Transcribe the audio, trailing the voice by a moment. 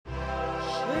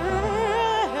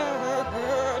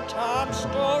Showtime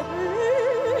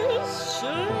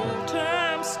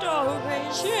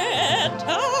stories.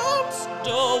 Showtime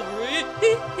stories.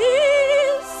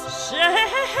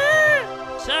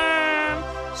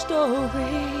 Showtime stories.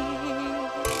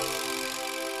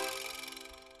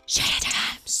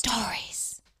 Showtime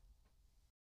stories.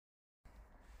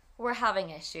 We're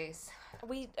having issues.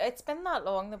 It's been that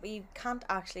long that we can't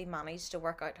actually manage to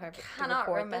work out how to Cannot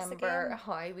record this remember again.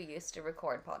 how we used to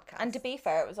record podcasts. And to be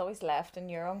fair, it was always left in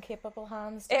your incapable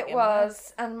hands. to it begin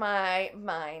was, and my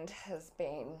mind has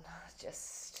been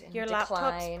just in with. Your decline.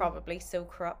 laptop's probably so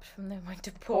corrupt from the amount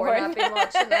of Porn porn. I've been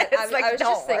watching. It's like I was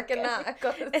not just thinking working. that. I've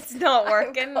got this- It's not I've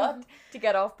working. got to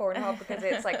get off Pornhub because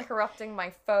it's like corrupting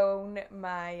my phone,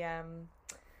 my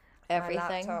Everything. my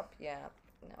laptop. Yeah,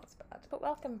 no, it's bad. But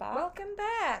welcome back. Welcome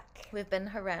back. We've been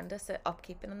horrendous at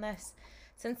upkeeping in this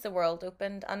since the world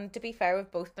opened, and to be fair,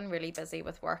 we've both been really busy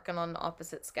with working on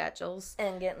opposite schedules.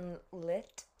 And getting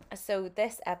lit. So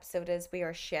this episode is we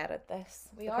are shit at this.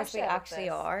 We are because we shit at actually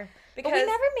this. are. Because but we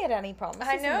never made any promises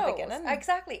I know, in the beginning.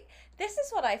 exactly. This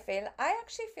is what I feel. I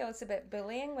actually feel it's a bit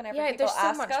bullying whenever Yeah, people there's so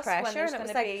ask much us pressure, when there's and it going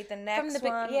was to like, be the next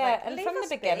one. Yeah, like, and leave from the us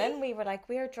beginning, be. we were like,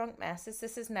 we are drunk messes.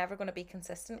 This is never going to be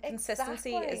consistent.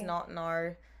 Consistency is Exactly. not in our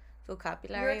You're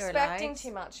vocabulary or expecting lives.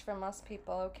 too much from us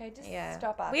people, okay? Just Yeah,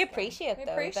 stop asking. we appreciate We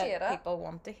though appreciate that it. people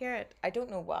want to hear it. I don't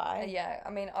know why. Yeah, I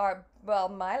mean,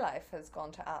 my life has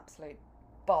gone to absolute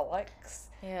bollocks.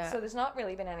 Yeah. So there's not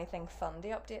really been anything fun to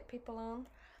update people on.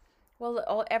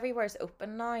 Well, everywhere's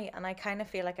open now, and I kind of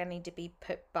feel like I need to be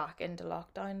put back into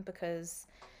lockdown because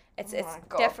it's Oh my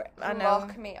God. different. I know.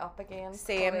 Lock me up again.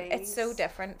 Same. It's so please.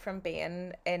 different from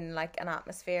being in like an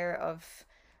atmosphere of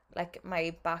like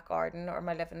my back garden or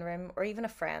my living room or even a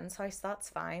friend's house. That's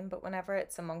fine, but whenever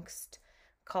it's amongst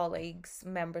colleagues,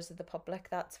 members of the public,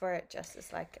 that's where it just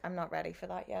is like I'm not ready for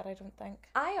that yet. I don't think.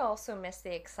 I also miss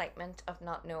the excitement of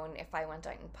not knowing if I went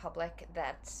out in public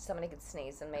that somebody could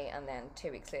sneeze on me and then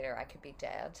 2 weeks later I could be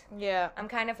dead. Yeah. I'm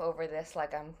kind of over this,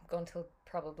 like I'm going to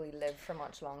probably live for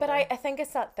much longer. But I think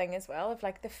it's that thing as well of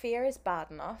like the fear is bad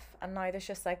enough, and now there's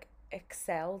just like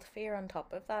excelled fear on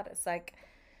top of that. It's like,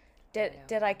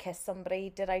 did I kiss somebody?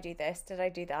 Did I do this? Did I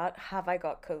do that? Have I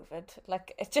got COVID?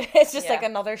 Like it's just like Yeah.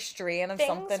 another strain of Things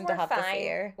something were to have the fine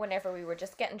fear. whenever we were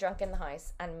just getting drunk in the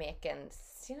house and making,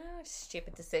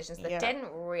 stupid decisions that Yeah. didn't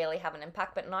really have an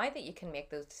impact. But now that you can make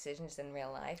those decisions in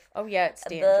real life, Oh yeah, it's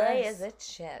dangerous. boy, is it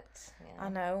shit. Yeah. I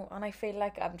know, and I feel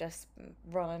like I'm just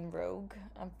running rogue.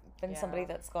 I've been somebody Yeah.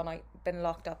 that's gone out, been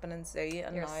locked up in a zoo,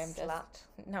 and You're now a I'm just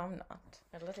slut. no, I'm not.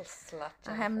 A little slut. I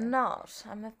Jennifer. am not.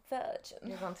 I'm a virgin.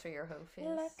 You're going through your hoe phase.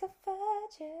 Like a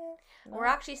virgin. We're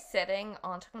actually sitting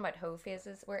on, talking about hoe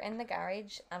phases, we're in the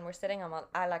garage and we're sitting on what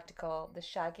I like to call the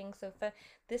shagging sofa.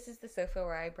 This is the sofa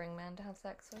where I bring men to have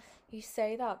sex with. You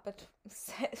say that, but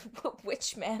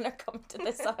which men are coming to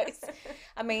this house?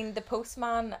 I mean, the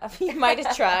postman. You might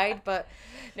have tried, but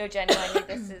No, genuinely,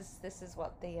 this is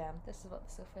what the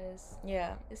sofa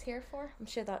yeah, is here for. I'm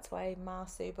sure that's why Ma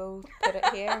Subo put it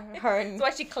here. Her and That's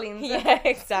why she cleans it. yeah,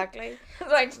 exactly.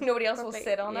 That's why nobody else will Probably-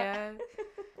 sit on it. yeah.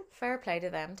 Fair play to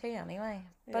them too, anyway.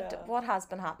 But Yeah. what has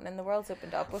been happening? The world's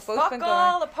opened up. We've both Fuck been going.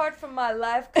 all, apart from my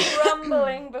life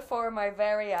crumbling before my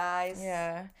very eyes.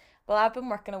 Yeah. Well, I've been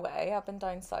working away. I've been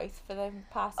down south for the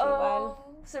past wee Oh,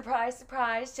 while. surprise,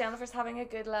 surprise. Jennifer's having a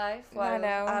good life while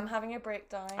know. I'm having a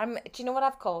breakdown. Do you know what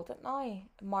I've called it now?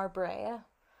 Marbrea.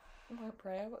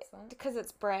 Marbrea, what's that? Because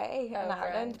it's Bray in Oh,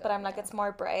 Ireland, Bray, but I'm like, yeah. it's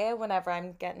Marbrea whenever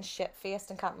I'm getting shit faced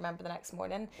and can't remember the next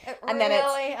morning. It And then it's-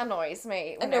 really annoys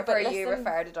me I know, whenever but you listen-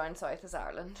 refer to down south as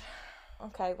Ireland.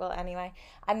 Okay, well, anyway.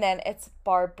 And then it's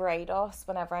Barbados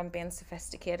whenever I'm being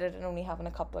sophisticated and only having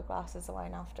a couple of glasses of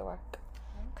wine after work.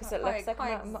 Because it looks like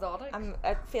quite exotic.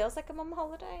 it feels like I'm on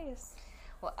holidays.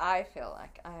 Well, I feel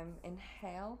like I'm in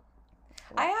hell.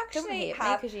 I Don't actually hate me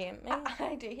have. because you hate me.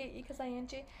 I do hate you because I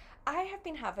ain't you. I have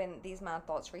been having these mad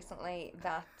thoughts recently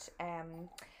that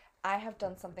I have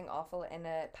done something awful in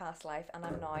a past life and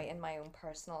I'm now in my own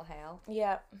personal hell.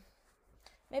 Yeah.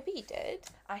 Maybe you did.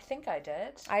 I think I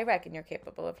did. I reckon you're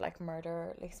capable of like murder or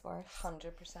at least worse.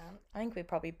 100%. I think we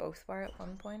probably both were at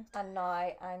one point. And now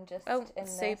I'm just Oh, in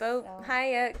Subo. this.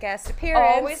 Hiya, guest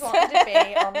appearance. Always wanted to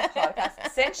be on the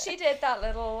podcast. Since she did that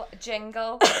little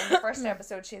jingle in the first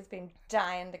episode, she's been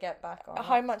dying to get back on.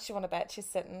 How much you want to bet she's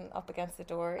sitting up against the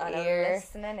door, And I'm ear,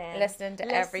 listening to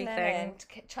everything.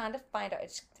 trying to find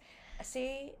out. I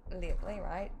see lately,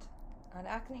 right, and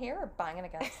I can hear her banging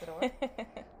against the door.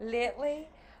 Lately,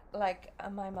 like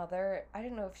my mother, I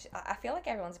don't know if I feel like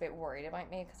everyone's a bit worried about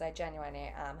me because I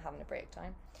genuinely am having a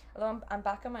breakdown. Although I'm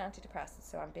back on my antidepressants,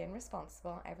 so I'm being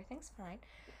responsible. Everything's fine.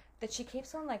 that she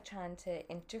keeps on like trying to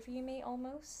interview me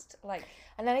almost, like.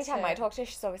 And anytime to- I talk to her,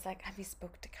 she's always like, "Have you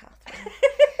spoke to Catherine?"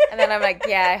 And then I'm like,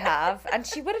 "Yeah, I have." And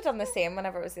she would have done the same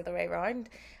whenever it was the other way around.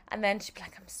 And then she'd be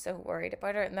like, "I'm so worried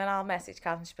about her." And then I'll message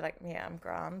Catherine, she'd be like, "Yeah, I'm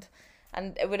grand."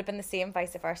 And it would have been the same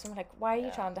vice versa. I'm like, "Why are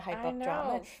you trying to hype I up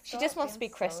drama?" know, She stop just wants to be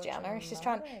being Kris so Jenner.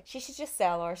 dramatic. She should just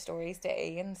sell our stories to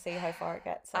E and see how far it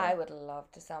gets. I would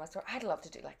love to sell my story. I'd love to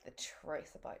do like the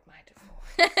truth about my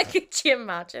divorce. Could you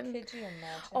imagine? Could you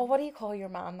imagine? Oh, what do you call your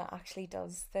man that actually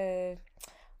does the...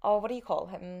 Oh, what do you call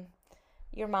him?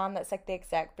 Your man that's like the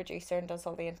exec producer and does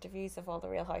all the interviews of all the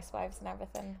Real Housewives and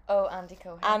everything. Oh, Andy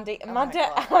Cohen. Andy, Oh my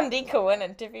Amanda, God. Andy Cohen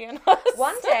interviewing us.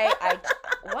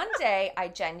 One day I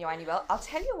genuinely will. I'll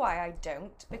tell you why I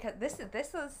don't, because this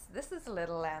is a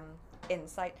little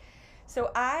insight.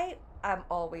 So I am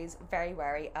always very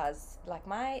wary, as like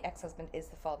my ex-husband is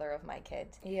the father of my kid.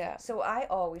 Yeah. So I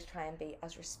always try and be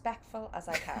as respectful as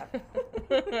I can.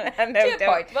 I know, To a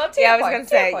don't- point. Well, to yeah, a I was point, going to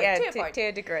to a say, point, yeah, to a point. to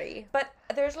a degree. But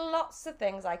there's lots of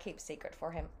things I keep secret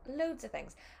for him. Loads of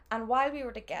things. And while we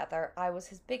were together, I was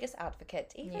his biggest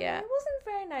advocate. Even though he Yeah. wasn't a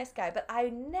very nice guy. But I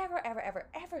never, ever, ever,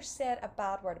 ever said a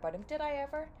bad word about him. Did I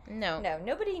ever? No. No,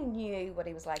 nobody knew what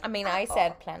he was like. I mean, at I all.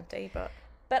 said plenty, but...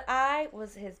 But I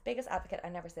was his biggest advocate. I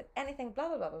never said anything, blah,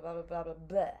 blah, blah, blah, blah, blah, blah,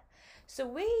 blah. So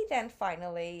we then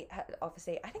finally,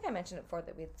 obviously, I think I mentioned it before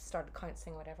that we'd started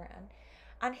counselling or whatever.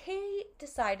 And he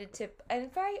decided to,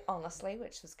 and very honestly,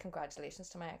 which was congratulations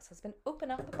to my ex-husband,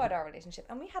 open up about our relationship.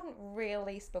 And we hadn't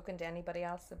really spoken to anybody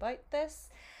else about this.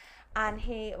 And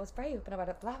he was very open about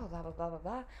it, blah, blah, blah, blah, blah, blah,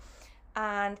 blah.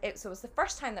 And so it was the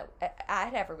first time that I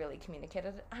had ever really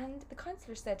communicated. And the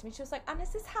counsellor said to me, she was like, "And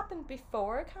has this happened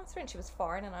before, Catherine?" She was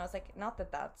foreign, and I was like, "Not that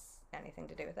that's anything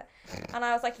to do with it." And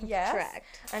I was like, "Yes."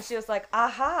 Correct. And she was like,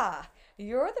 "Aha,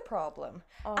 you're the problem."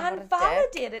 Oh, And what a dick.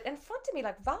 validated in front of me,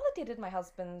 like validated my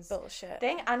husband's Bullshit.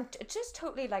 thing, and just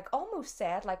totally like almost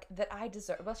said like that I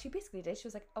deserve. Well, she basically did. She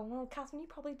was like, "Oh well, Catherine, you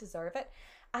probably deserve it,"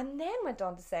 and then went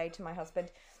on to say to my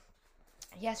husband,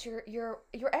 "Yes, your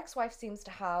ex-wife seems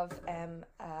to have an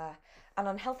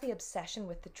unhealthy obsession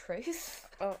with the truth."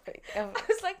 Oh, I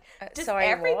was like, "Does sorry,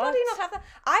 everybody what? not have that?"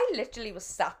 I literally was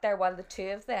sat there while the two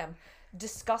of them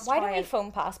discussed Why how don't we I-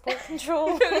 phone passport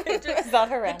control? Is that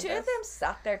horrendous? The two of them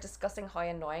sat there discussing how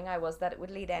annoying I was, that it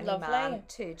would lead any Lovely. man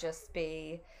to just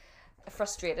be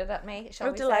frustrated at me, shall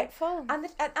Oh, we delightful. say.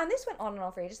 And this went on and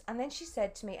on for ages. And then she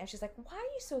said to me, and she's like, "Why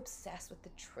are you so obsessed with the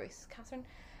truth, Catherine?"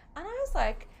 And I was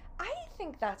like, I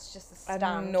think that's just a A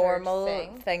standard normal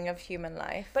thing. thing of human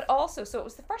life. But also, so it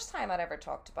was the first time I'd ever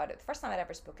talked about it, the first time I'd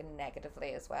ever spoken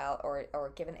negatively as well, or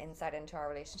given insight into our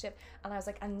relationship. And I was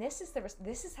like, and this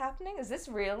is happening? Is this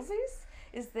realsies?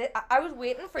 Is this? I was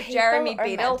waiting for People Jeremy are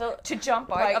Beadle mental. to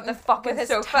jump out Right, of the fucking with his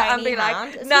sofa and tiny be like,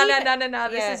 hand. Is no, he no, even- no, no, no,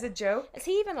 this Yeah. is a joke. Is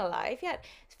he even alive yet?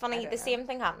 It's funny, don't the know. same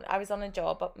thing happened. I was on a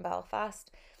job up in Belfast,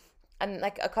 and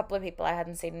like a couple of people I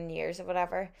hadn't seen in years or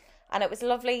whatever, and it was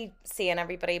lovely seeing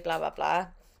everybody, blah blah blah.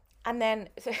 And then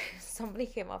somebody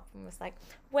came up and was like,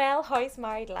 "Well, how's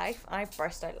married life?" And I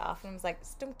burst out laughing and was like,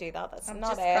 "Don't do that. That's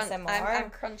not ASMR. I'm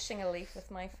crunching a leaf with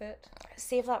my foot.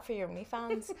 Save that for your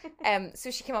OnlyFans."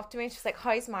 So she came up to me and she was like,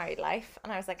 "How's married life?"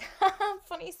 And I was like,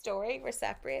 "Funny story, we're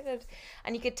separated."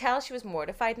 And you could tell she was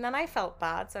mortified, and then I felt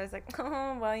bad, so I was like,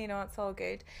 "Oh well, you know, it's all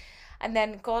good." And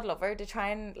then, God love her, to try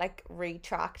and like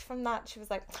retract from that, she was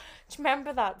like, "Do you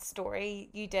remember that story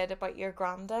you did about your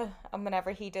granda and whenever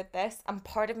he did this?" And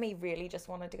part of me really just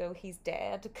wanted to go, "He's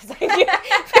dead," because I knew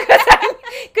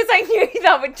because I knew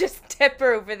that would just tip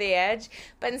her over the edge.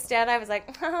 But instead I was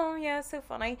like, "Oh yeah, so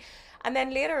funny." And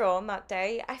then later on that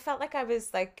day, I felt like I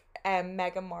was like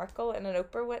Meghan Markle in an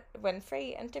Oprah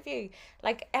Winfrey interview.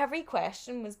 Like every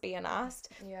question was being asked.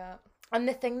 Yeah. And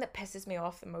the thing that pisses me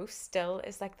off the most still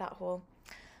is like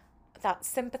that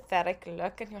sympathetic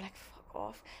look, and you're like, "Fuck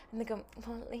off." And they go,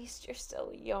 "Well, at least you're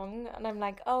still young." And I'm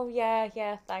like, "Oh yeah,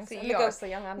 thanks." So and you they go, are so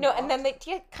young, I'm no, not. and then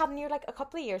Cadden, you're like a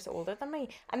couple of years older than me.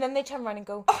 And then they turn around and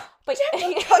go, "But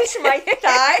Don't touch my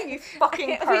thigh, you fucking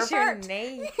it was your pervert.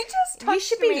 knee. You just You touched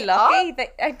should be me lucky up.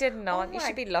 that I did not. Oh You my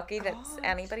should be lucky that God.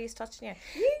 anybody's touching you.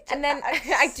 You And then just-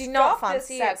 I do not stop this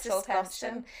fancy you. It's sexual disgusting.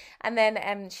 tension. And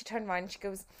then she turned around and she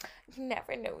goes, "You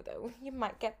never know though. You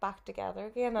might get back together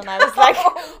again." And I was like,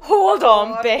 "Hold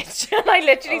on, God. bitch." And I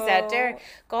literally said to her, Oh.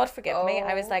 "God forgive me."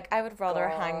 I was Oh, like, "I would rather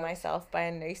hang God. myself by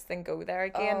a noose than go there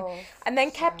again." Oh, And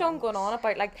then kept on going God. on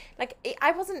about like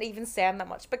I wasn't even saying that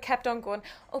much, but kept on going,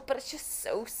 "Oh, but it's just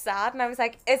so sad." And I was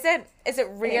like, Is it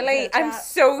really? it I'm that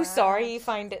so sad?" sorry you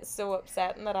find it so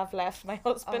upsetting that I've left my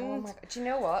husband." Oh my God. Do you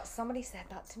know what? Somebody said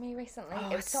that to me recently. Oh,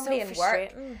 it was it's somebody so in work.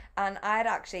 frustrating. And I'd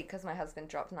actually, because my husband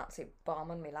dropped an absolute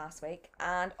bomb on me last last week,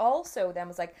 and also then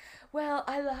was like, well,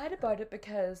 I lied about it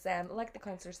because like the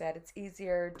counselor said, it's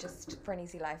easier just for an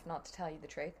easy life not to tell you the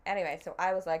truth. Anyway, so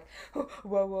I was like,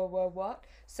 whoa, what?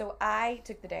 So I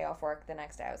took the day off work the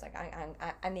next day. I was like,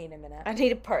 I need a minute. I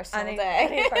need a personal I day.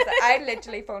 need a person. I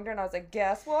literally phoned her and I was like,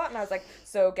 guess what? And I was like,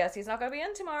 so guess he's not going to be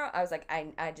in tomorrow. I was like,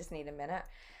 I just need a minute.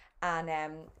 And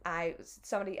I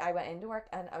went into work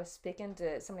and I was speaking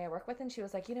to somebody I work with, and she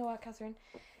was like, you know what, Catherine,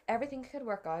 everything could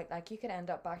work out. Like, you could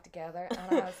end up back together. And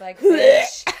I was like,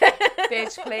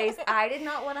 bitch, please. I did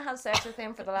not want to have sex with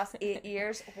him for the last 8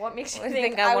 years. What makes you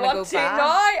think I want go to back? now?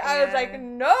 I was Yeah. like,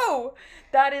 no,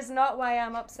 that is not why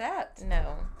I'm upset.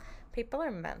 No. People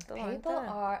are mental. People aren't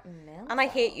they? are mental. And I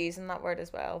hate using that word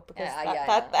as well, because Yeah, that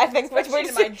I know. I think Especially we're in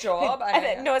just, my job.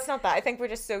 no, it's not that. I think we're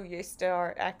just so used to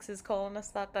our exes calling us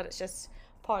that it's just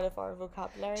part of our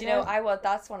vocabulary. Do you know,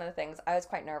 that's one of the things. I was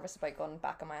quite nervous about going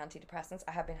back on my antidepressants.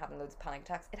 I have been having loads of panic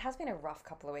attacks. It has been a rough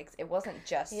couple of weeks. It wasn't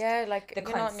just like the you're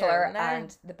not on your counselor own now.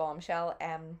 and the bombshell.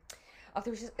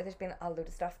 There's been a load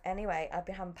of stuff. Anyway, I've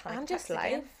been having panic I'm attacks just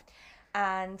again. life.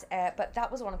 And but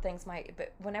that was one of the things.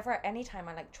 But anytime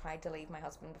I like tried to leave my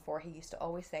husband before, he used to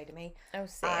always say to me, Oh,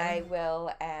 same. I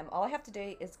will all I have to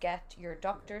do is get your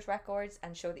doctor's records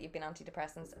and show that you've been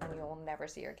antidepressants, and you'll never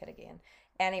see your kid again.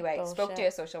 Anyway, spoke to Bullshit.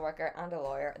 a social worker and a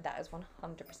lawyer. That is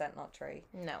 100% not true.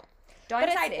 No. But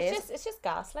Downside it's just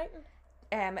gaslighting.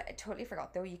 I totally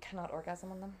forgot though, you cannot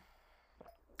orgasm on them.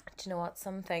 Do you know what?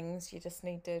 Some things you just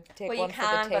need to take Well, one you for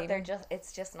can, the but team.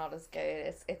 it's just not as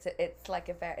good. It's like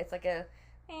a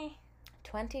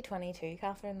 2022,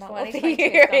 Catherine. That will be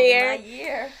 2022 your my year.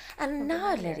 year. And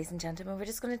now, ladies and gentlemen, we're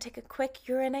just going to take a quick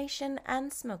urination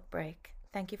and smoke break.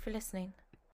 Thank you for listening.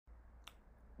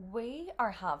 We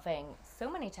are having so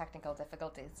many technical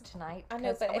difficulties tonight. I know,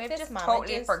 'cause but if we've this just manages-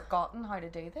 totally forgotten how to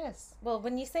do this. Well,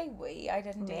 when you say we, I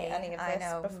didn't do any of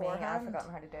this beforehand. I've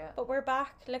forgotten how to do it. But we're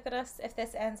back. Look at us. If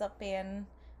this ends up being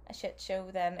a shit show,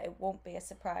 then it won't be a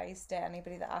surprise to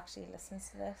anybody that actually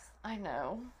listens to this. I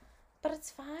know. But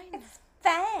it's fine. It's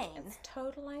fine. It's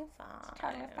totally fine.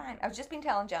 Totally fine. I've just been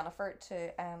telling Jennifer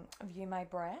to view my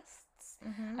breasts.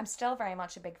 Mm-hmm. I'm still very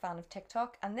much a big fan of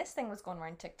TikTok, and this thing was going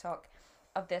around TikTok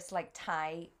of this like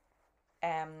Thai,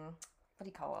 what do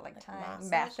you call it, like Thai massage or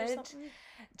method something?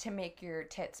 to make your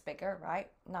tits bigger. Right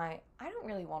now, I don't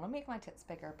really want to make my tits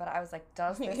bigger, but I was like,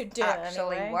 does You this do it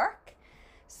actually anyway. work?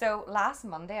 So last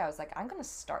Monday, I was like, I'm gonna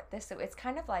start this. So it's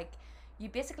kind of like you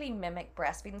basically mimic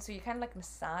breastfeeding. So you kind of like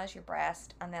massage your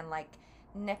breast and then like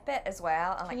nip it as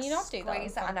well, and Can like you not do that in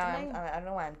squeeze it. I front know, of me? I don't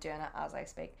know why I'm doing it as I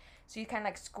speak. So you kind of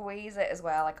like squeeze it as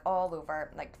well, like all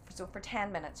over. Like so for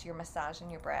 10 minutes, you're massaging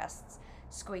your breasts,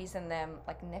 squeezing them,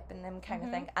 like nipping them, kind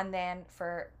of thing, and then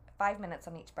for 5 minutes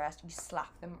on each breast, you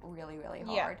slap them really, really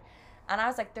hard. Yeah. And I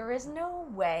was like, there is no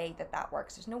way that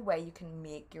works. There's no way you can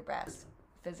make your breasts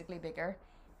physically bigger.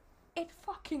 It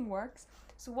fucking works.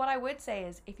 So what I would say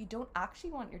is, if you don't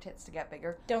actually want your tits to get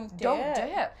bigger, Don't do don't it. do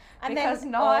it. And because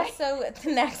then now, also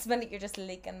the next minute you're just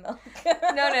leaking milk.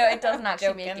 no, it doesn't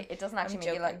actually make Joking. it. It doesn't actually I'm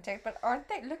make you look joking. tight. But aren't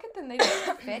they? Look at them. They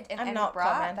don't fit in I'm any not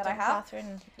bra commenting, that I have.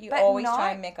 Catherine. You But always now-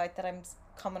 try and make out that I'm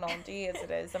coming on to you as it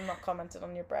is. I'm not commenting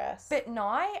on your breasts. But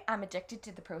now I'm addicted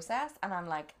to the process, and I'm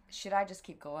like, should I just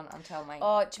keep going until my?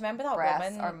 Oh, do you remember that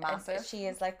breasts woman? are massive. She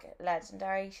is like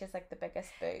legendary. She's like the biggest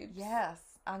boobs. Yes,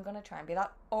 I'm gonna try and be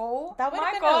that. Oh That would my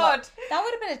have been god! That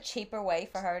would have been a cheaper way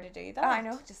for her to do that. I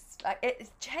know, just like it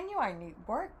genuinely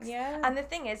works. Yeah. And the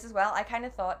thing is, as well, I kind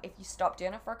of thought if you stop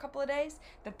doing it for a couple of days,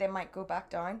 that they might go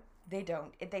back down. They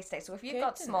don't. They stay. So if you've Good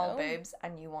got to small know. boobs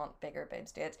and you want bigger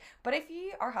boobs, do it. But if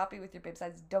you are happy with your boob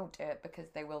size, don't do it because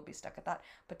they will be stuck at that.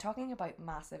 But talking about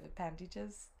massive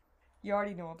appendages, you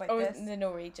already know about Oh, this. the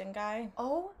Norwegian guy.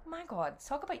 Oh my god,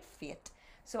 talk about fate.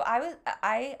 So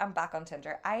I am back on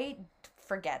Tinder. I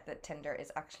forget that Tinder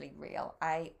is actually real.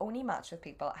 I only match with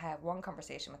people. I have one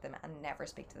conversation with them and never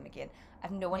speak to them again. I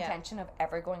have no Yeah. intention of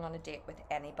ever going on a date with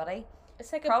anybody.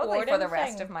 It's like Probably a for the boredom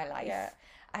rest thing. of my life. Yeah.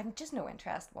 I'm just no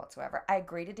interest whatsoever. I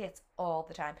agree to dates all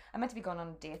the time. I'm meant to be going on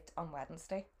a date on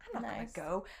Wednesday. I'm not Nice. gonna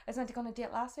go. I was meant to go on a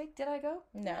date last week. Did I go?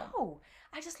 No.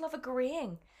 I just love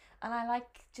agreeing. And I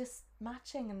like just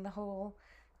matching and the whole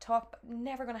talk. But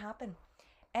never gonna happen.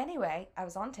 Anyway, I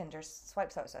was on Tinder,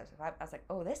 swipe. I was like,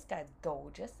 oh, this guy's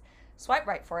gorgeous. Swipe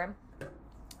right for him.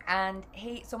 And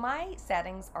so my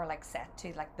settings are like set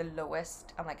to like the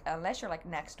lowest. I'm like, unless you're like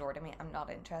next door to me, I'm not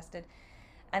interested.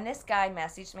 And this guy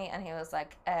messaged me and he was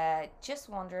like, just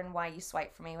wondering why you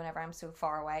swipe for me whenever I'm so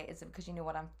far away. Is it because you know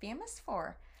what I'm famous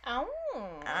for? Oh.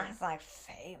 And I was like,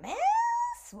 famous?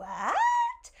 What?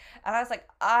 And I was like,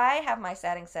 I have my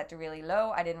settings set to really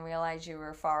low. I didn't realize you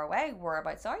were far away.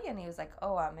 Whereabouts are you? And he was like,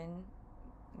 oh, I'm in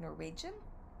Norwegian.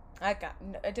 I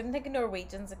didn't think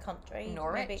Norwegian's a country.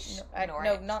 Norwich? No,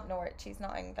 Norwich. not Norwich. He's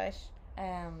not English.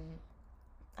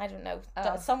 I don't know.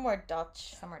 Oh. Somewhere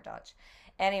Dutch. Somewhere Dutch.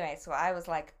 Anyway, so I was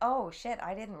like, oh shit,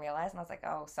 I didn't realize. And I was like,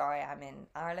 oh, sorry, I'm in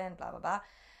Ireland, blah, blah, blah.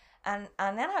 And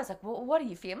then I was like, well, what are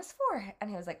you famous for? And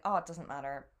he was like, oh, it doesn't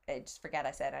matter. Just forget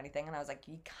I said anything. And I was like,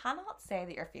 you cannot say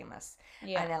that you're famous.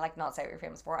 Yeah. And then, like, not say what you're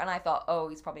famous for. And I thought, oh,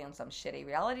 he's probably on some shitty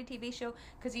reality TV show.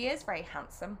 Because he is very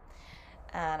handsome.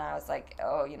 And I was like,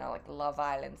 oh, you know, like Love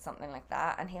Island, something like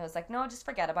that. And he was like, no, just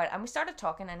forget about it. And we started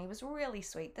talking, and he was really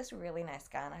sweet. This really nice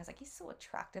guy. And I was like, he's so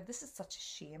attractive. This is such a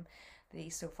shame that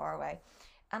he's so far away.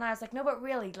 And I was like, no, but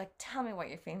really, like, tell me what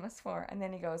you're famous for. And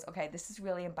then he goes, okay, this is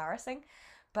really embarrassing.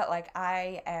 But, like,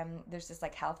 there's this,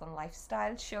 like, health and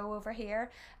lifestyle show over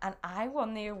here. And I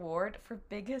won the award for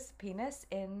biggest penis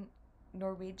in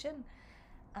Norwegian.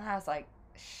 And I was like,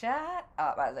 shut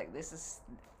up. I was like, this is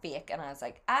fake. And I was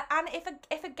like, and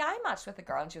if a guy matched with a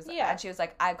girl and she was like, Yeah. and she was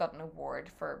like, I got an award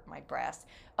for my breast,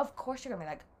 of course you're gonna be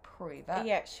like, prove it.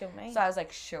 Yeah, show me. So I was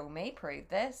like, show me, prove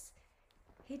this.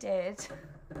 He did.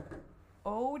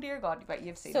 Oh dear God, but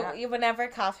you've seen So that. whenever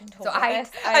Catherine told So me I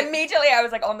this, immediately I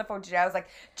was like on the phone today. I was like,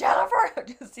 Jennifer,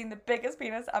 I've just seen the biggest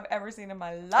penis I've ever seen in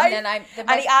my life. and then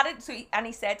And he added, and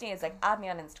he said to me, he's like, add me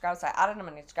on Instagram. So I added him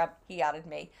on Instagram. He added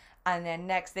me. And then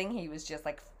next thing, he was just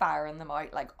like firing them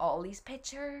out, like all these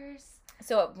pictures.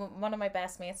 So one of my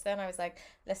best mates then, I was like,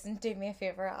 listen, do me a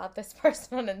favour, add this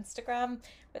person on Instagram.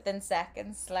 Within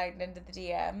seconds, sliding into the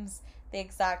DMs, the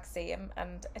exact same.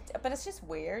 But it's just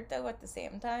weird though at the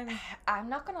same time. I'm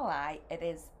not going to lie, it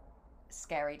is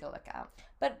scary to look at.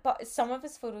 But some of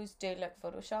his photos do look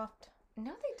photoshopped.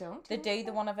 No, they don't. They do.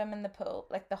 The one of him in the pool,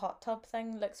 like the hot tub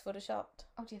thing, looks photoshopped.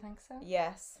 Oh, do you think so?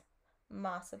 Yes,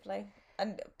 massively.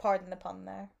 And pardon the pun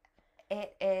there.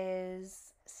 It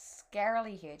is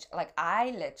scarily huge. Like,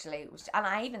 I literally was, and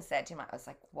I even said to him, I was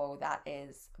like, whoa, that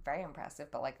is very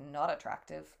impressive, but like not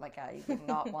attractive. Like, I would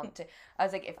not want to. I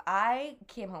was like, if I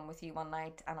came home with you one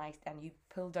night and you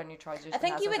pulled down your trousers, I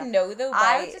think and you would like, know though.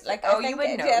 I By, would just like, oh, I think, you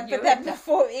would know. Yeah, You but then would know.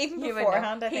 before, even You would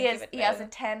beforehand, know. I think He has a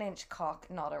 10-inch cock,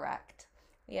 not erect.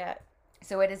 Yeah.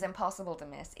 So it is impossible to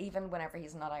miss, even whenever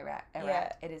he's not erect.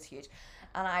 Yeah. It is huge.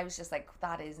 And I was just like,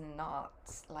 that is not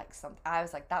like something. I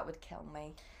was like, that would kill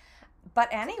me. But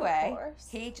anyway, course.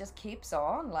 he just keeps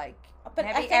on, like, But maybe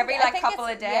I think, every I like think couple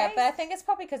it's- of days. Yeah, but I think it's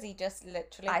probably because he just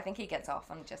literally. I think he gets off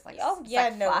on just like, Oh yeah,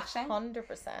 like no, flashing.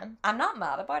 100%. I'm not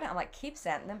mad about it. I'm like, keep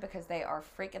sending them because they are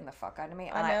freaking the fuck out of me.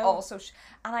 And I know. also,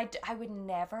 I would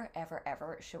never, ever,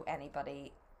 ever show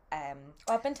anybody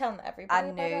I've been telling everybody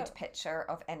a about nude it. picture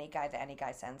of any guy that any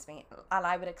guy sends me, and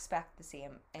I would expect the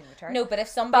same in return. No, but if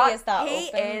somebody But is that he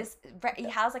open, he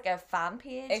has like a fan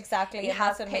page. exactly, He and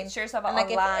has that's what I mean. pictures of it And like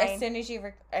online. as soon as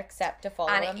you accept to follow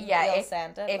And him, yeah, he'll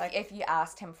send it. if you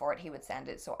asked him for it, he would send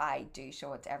it. So I do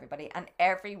show it to everybody, and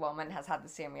every woman has had the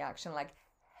same reaction, like,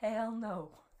 hell no,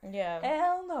 yeah,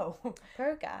 hell no,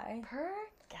 poor guy. per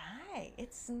guy.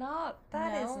 It's not.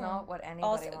 That is No. not what anybody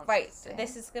Also, wants right, to see.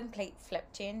 this is a complete flip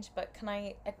change, but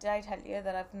did I tell you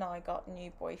that I've now got a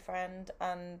new boyfriend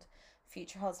and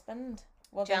future husband?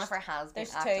 Well, Jennifer has been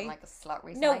there's acting two. like a slut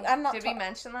recently. I'm not Did we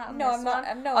mention that? On No, this I'm not.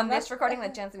 one? No, on I'm this not- recording,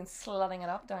 that Jen's been slutting it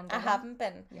up down. I Dublin? haven't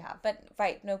been. You have. But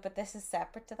right, no, but this is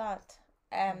separate to that.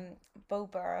 Bo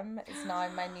Burnham is now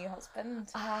my new husband.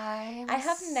 I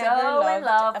have so never in loved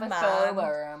love a with man. Bo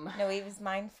Burnham. No, he was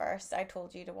mine first. I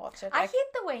told you to watch it. I Like,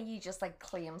 hate the way you just like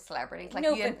claim celebrities, like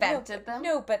no, you but- invented them.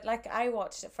 No, but like I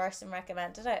watched it first and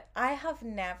recommended it. I have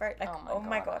never like. Oh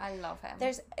my god, I love him.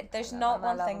 There's love not him, I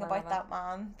one love thing him, I about love that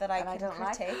man that I That I can don't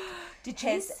like. critique. Did you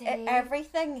His see?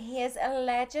 everything. He is a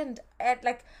legend.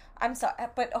 Like I'm sorry,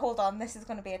 but hold on. This is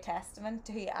going to be a testament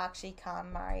to who actually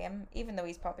can marry him, even though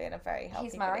he's probably in a very healthy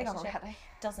He's married relationship. already.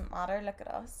 Doesn't matter. Look at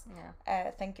us. Yeah.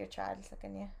 Think your child's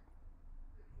looking you.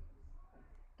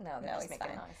 No, they're No, just he's making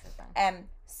fine. noises. Then.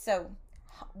 So,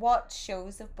 what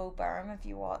shows of Bo Burnham have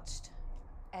you watched?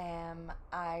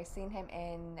 I seen him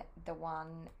in the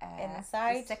one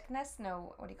Inside? The Sickness.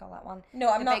 No, what do you call that one?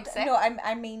 No, I'm The not. Big Sick? No,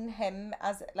 I mean him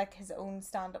as like his own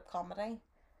stand-up comedy.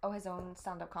 Oh, his own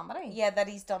stand-up comedy. Yeah, that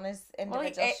he's done his Well,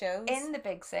 individual shows. in The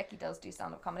Big Sick, he does do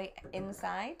stand-up comedy.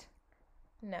 Inside,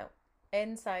 No,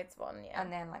 Inside's one. Yeah.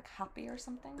 and then like Happy or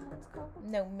something. That's called.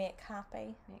 No, Make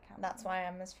Happy. Make Happy. That's why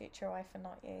I'm his future wife and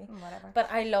not you. Whatever.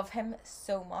 But I love him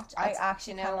so much. I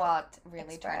actually you know cannot what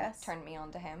really express. turned me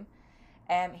on to him.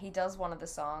 He does one of the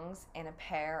songs in a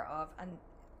pair of, and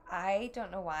I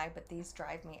don't know why, but these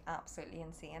drive me absolutely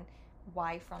insane.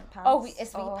 Y front pants. Oh,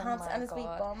 his wee pants my and his wee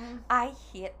God. bum. I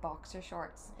hate boxer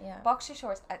shorts. Yeah. Boxer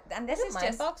shorts, and this don't is mind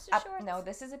just boxer shorts. no.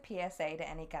 This is a PSA to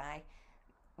any guy.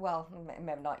 well,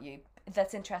 maybe not you,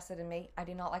 that's interested in me. I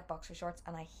do not like boxer shorts,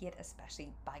 and I hate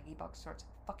especially baggy boxer shorts.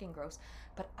 Fucking gross.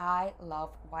 But I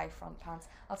love wide front pants.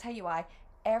 I'll tell you why.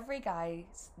 Every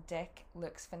guy's dick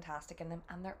looks fantastic in them,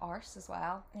 and their arse as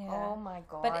well. Yeah. Oh my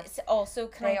god! But it's also,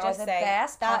 can they I are just the say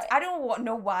best pants. that I don't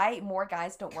know why more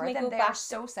guys don't wear them. They are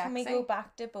so sexy. Can we go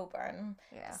back to Bo Burnham?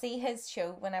 Yeah. See his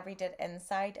show whenever he did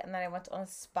Inside, and then I went on a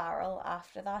spiral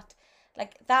after that.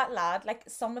 Like, that lad, like,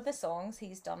 some of the songs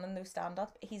he's done in those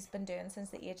stand-up, he's been doing since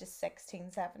the age of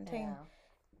 16, 17. Yeah.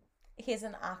 He's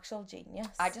an actual genius.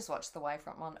 I just watched the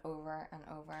Y-front one over and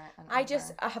over and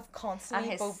over. I have constantly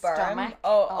and his Bo Burnham stomach.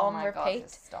 on my repeat. God,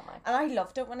 his stomach. And I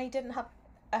loved it when he didn't have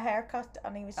a haircut,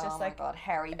 and he was just my like, god,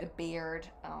 Harry the beard.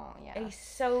 Oh yeah. he's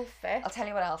so fit. I'll tell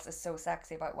you what else is so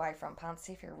sexy about Y-front pants.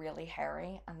 See if you're really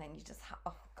hairy, and then you just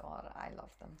oh god, I love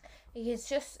them. He's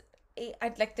just,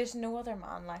 I'd like, there's no other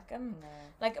man like him. No.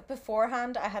 Like,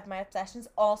 beforehand, I had my obsessions.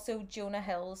 Also, Jonah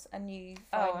Hill's a new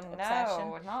found obsession.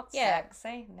 No, not Yeah.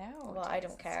 sexy. No. Well, I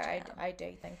don't Jesus, care. Jen. I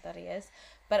do think that he is,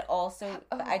 but also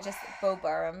I just, Bo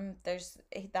Burnham.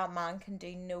 That man can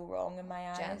do no wrong in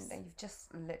my eyes. Jen, you've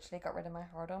just literally got rid of my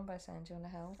heart on by saying Jonah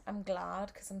Hill. I'm glad,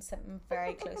 because I'm sitting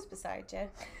very close beside you.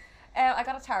 I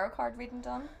got a tarot card reading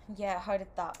done. Yeah, how did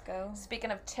that go?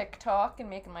 Speaking of TikTok and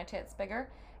making my tits bigger,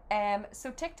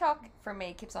 so TikTok for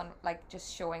me keeps on like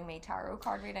just showing me tarot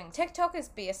card readings. TikTok is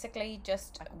basically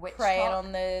just Like witch preying talk.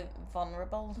 on the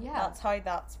vulnerable. Yeah. That's how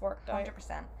that's worked out.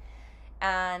 100%.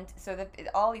 And so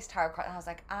all these tarot cards, and I was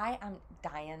like, I am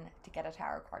dying to get a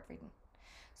tarot card reading.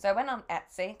 So I went on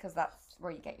Etsy, because that's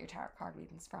where you get your tarot card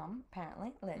readings from,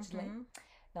 apparently, allegedly,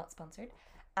 not sponsored.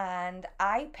 And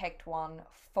I picked one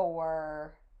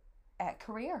for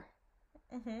career,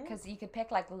 because you could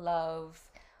pick like love,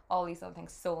 all these other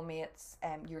things, soulmates,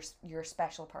 your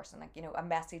special person, like, you know, a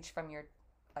message from your,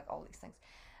 like, all these things.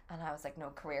 And I was like, no,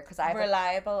 career, because I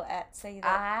Reliable Etsy.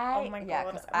 Oh my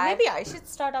god. 'cause Maybe I should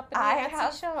start up in the I Etsy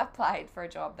have shop. applied for a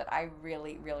job that I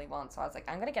really, really want. So I was like,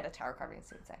 I'm going to get a tarot card reading,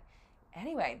 see what they say.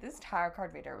 Anyway, this tarot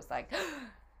card reader was like,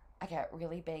 I get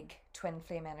really big twin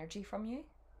flame energy from you.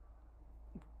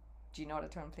 Do you know what a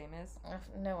twin flame is? I have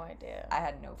no idea. I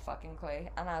had no fucking clue.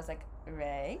 And I was like,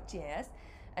 right, yes.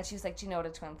 And she was like, do you know what a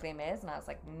twin flame is? And I was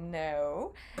like,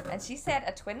 no. And she said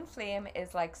a twin flame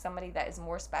is like somebody that is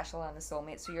more special than a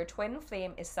soulmate. So your twin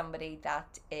flame is somebody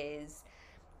that is,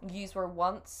 you were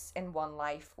once in one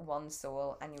life, one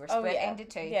soul, and you were split into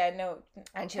two. Yeah, no.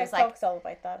 And she was like, TikTok's all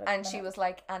about that. and she was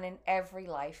like, and in every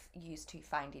life, you used to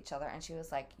find each other. And she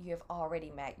was like, you have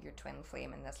already met your twin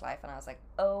flame in this life. And I was like,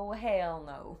 oh, hell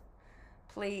no.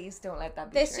 Please don't let that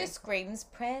be This true. just screams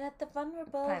praying at the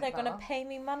vulnerable. Praying at They're the going to vulnerable. pay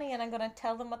me money and I'm going to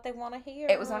tell them what they want to hear.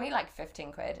 It was only like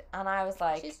 15 quid. And I was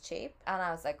like, She's cheap. and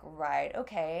I was like, right,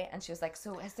 okay. And she was like,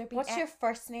 so has there been... What's your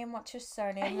first name? What's your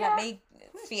surname? Yeah. Let me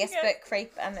She Facebook goes-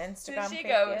 creep and Instagram she creep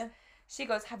goes, you. She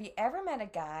goes, have you ever met a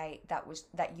guy that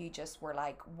you just were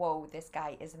like, whoa, this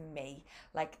guy is me.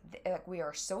 Like we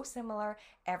are so similar,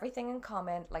 everything in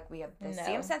common. Like we have the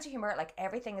same sense of humor. Like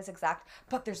everything is exact,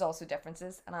 but there's also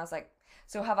differences. And I was like,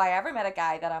 so have I ever met a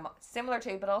guy that I'm similar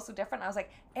to, but also different? And I was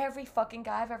like, every fucking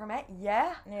guy I've ever met,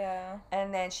 yeah. Yeah.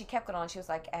 And then she kept going on. She was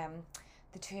like,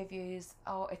 the two of yous,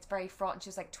 oh, it's very fraught. And she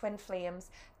was like, twin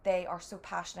flames. They are so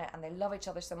passionate and they love each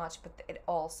other so much, but it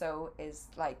also is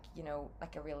like, you know,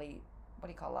 like a really, what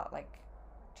do you call that? Like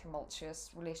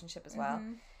tumultuous relationship as well.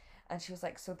 And she was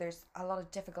like, so there's a lot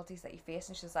of difficulties that you face.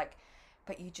 And she was like,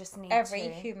 but you just need Every to...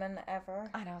 human ever.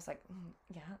 And I was like,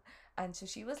 yeah. And so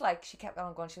she was like, she kept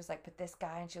on going. She was like, but this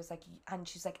guy, and she was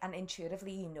like, and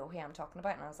intuitively, you know who I'm talking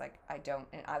about. And I was like, I don't.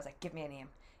 And I was like, give me a name,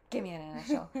 give me an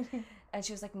initial. And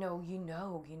she was like, no, you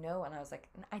know. And I was like,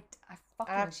 I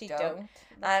fucking actually don't.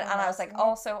 And I was like,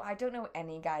 also, I don't know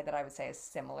any guy that I would say is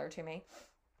similar to me.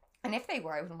 And if they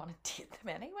were, I wouldn't want to date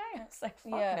them anyway. I was like,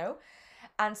 fuck no.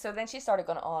 And so then she started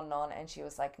going on and on, and she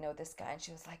was like, no, this guy. And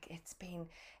she was like,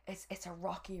 it's a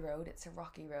rocky road. It's a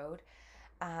rocky road.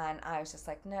 And I was just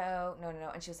like, no.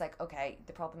 And she was like, okay,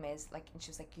 the problem is, like, and she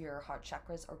was like, your heart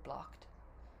chakras are blocked.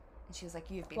 And she was like,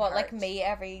 you've been hurt. like me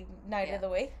every night of the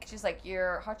week? She was like,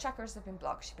 your heart chakras have been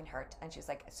blocked, she's been hurt. And she was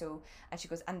like, so, and she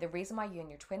goes, and the reason why you and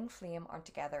your twin flame aren't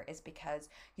together is because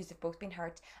you have both been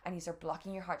hurt and you are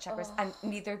blocking your heart chakras, and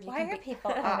neither of you Why can are be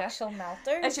people actual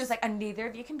melters? And she was like, and neither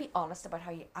of you can be honest about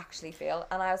how you actually feel.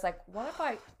 And I was like, what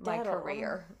about my Dead on.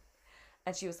 career?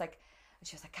 And she was like,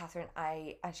 Catherine,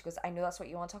 and she goes, I know that's what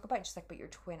you want to talk about. And she's like, but your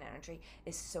twin energy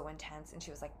is so intense. And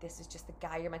she was like, this is just the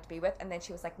guy you're meant to be with. And then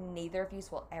she was like, neither of you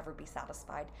will ever be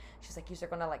satisfied. She's like, you're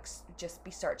going to like just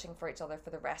be searching for each other for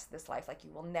the rest of this life. Like,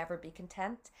 you will never be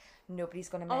content. Nobody's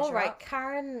going to measure all right, up.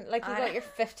 Karen, like, you got your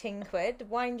 15 quid.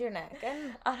 Wind your neck in.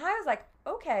 And I was like,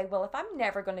 okay, well, if I'm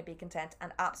never going to be content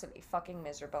and absolutely fucking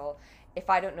miserable, if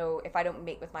I don't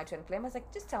meet with my twin flame, I was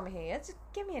like, just tell me who he is. Just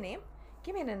give me a name.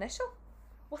 Give me an initial.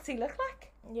 What's he look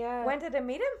like? Yeah. When did I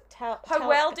meet him? How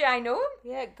well do I know him?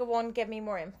 Yeah, go on, give me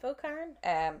more info, Karen.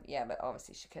 Yeah, but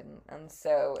obviously she couldn't, and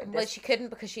so Well, she couldn't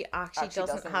because she actually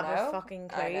doesn't have know. a fucking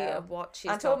I clue know. of what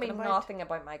she's and told me talking about. nothing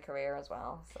about my career as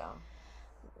well. So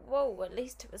Whoa, at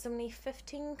least it was only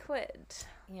 15 quid.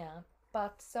 yeah,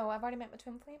 but so I've already met my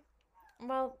twin flame.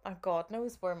 Well, God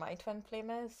knows where my twin flame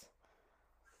is.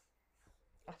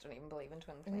 I don't even believe in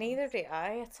twin flames. Neither do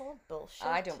I. It's all bullshit.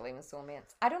 I don't believe in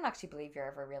soulmates. I don't actually believe you're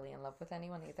ever really in love with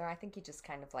anyone either. I think you just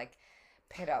kind of like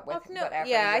put up with whatever.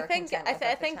 Yeah, you're I think content with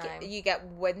at the think time. you get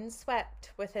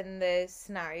windswept within the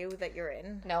scenario that you're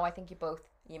in. No, I think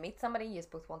you meet somebody, you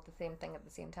both want the same thing at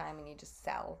the same time, and you just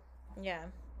sell. Yeah.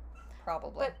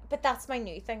 Probably. But that's my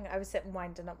new thing. I was sitting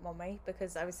winding up mummy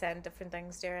because I was saying different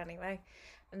things to her anyway.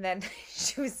 And then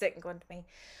she was sitting going to me,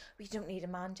 "You don't need a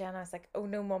man, Jen." I was like, "Oh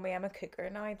no, mummy, I'm a cougar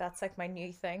now. That's like my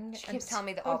new thing." She keeps telling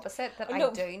me the opposite, that no.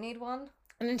 I do need one.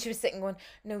 And then she was sitting going,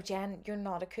 "No, Jen, you're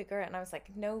not a cougar." And I was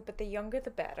like, "No, but the younger the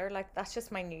better. Like, that's just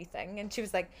my new thing." And she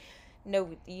was like,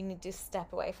 "No, you need to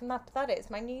step away from that." But that is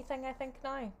my new thing, I think,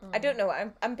 now. I don't know.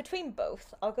 I'm between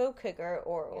both. I'll go cougar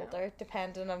or older,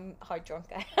 depending on how drunk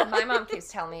I am. My mom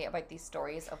keeps telling me about these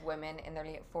stories of women in their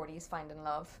late 40s finding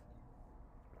love.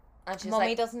 And she's Mummy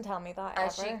like, doesn't tell me that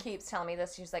and ever. she keeps telling me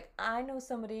this. She's like, I know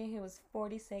somebody who was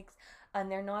 46 and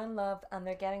they're now in love and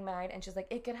they're getting married. And she's like,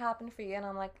 it could happen for you. And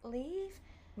I'm like, leave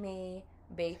me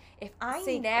be. If I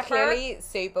never... Clearly,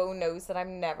 Subo knows that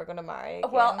I'm never going to marry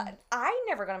again. Well, I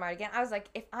never going to marry again. I was like,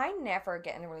 if I never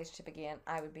get in a relationship again,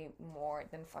 I would be more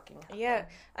than fucking happy. Yeah,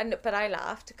 but I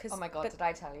laughed because... Oh my God, did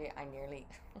I tell you? I nearly...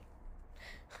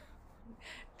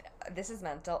 This is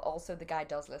mental. Also, the guy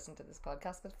does listen to this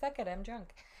podcast, but fuck it, I'm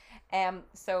drunk.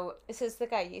 So Is this the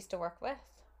guy you used to work with?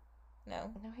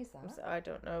 No. no, he's not. I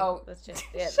don't know. Oh. That's just...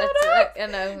 Shut that's up! I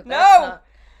know. No! That's not...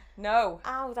 No.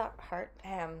 Ow, that hurt.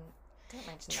 Don't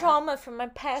mention Trauma from my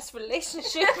past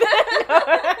relationship.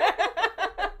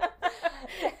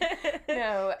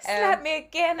 No. Slap me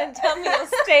again and tell me you'll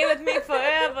stay with me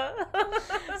forever.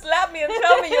 Slap me and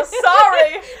tell me you're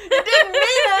sorry. You didn't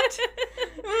mean it.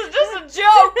 It was just a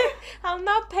joke. I'll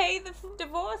not pay the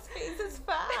divorce fees. It's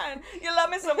fine. You love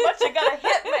me so much you gotta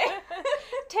hit me.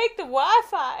 Take the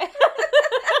Wi-Fi.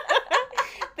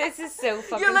 This is so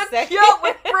fucking You look sick. cute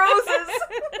with bruises.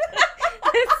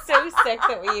 It's so sick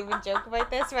that we even joke about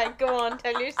this. Right, go on,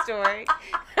 tell your story.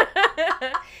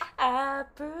 I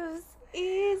bruise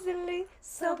easily,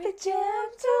 so be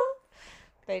gentle.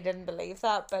 They didn't believe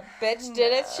that, but bitch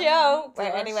did it show.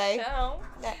 Right, anyway,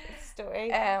 next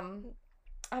story.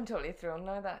 I'm totally thrown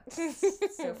now.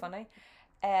 That's so funny.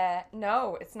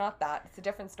 No, it's not that. It's a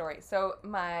different story. So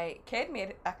my kid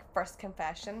made a first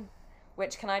confession,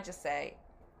 which, can I just say,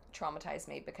 traumatized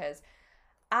me, because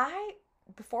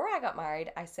before I got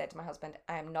married, I said to my husband,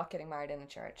 I am not getting married in a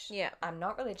church. Yeah. I'm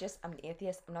not religious. I'm an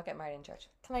atheist. I'm not getting married in church.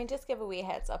 Can I just give a wee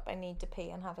heads up? I need to pee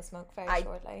and have a smoke very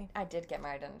shortly. I did get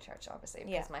married in a church, obviously,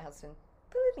 because my husband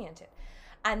pulled me into it.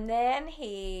 And then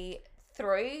he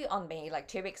threw on me like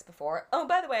 2 weeks before, oh,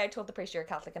 by the way, I told the priest you're a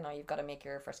Catholic and now you've got to make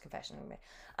your first confession with me.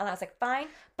 And I was like, fine,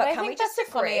 but I can we think just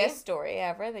that's the agree? funniest story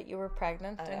ever, that you were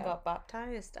pregnant I and know. got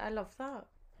baptized. I love that.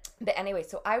 But anyway,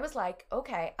 so I was like,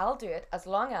 okay, I'll do it as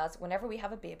long as whenever we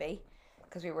have a baby,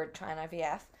 because we were trying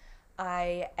IVF,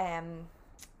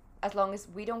 as long as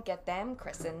we don't get them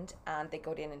christened and they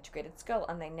go to an integrated school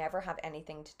and they never have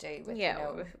anything to do with,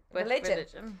 with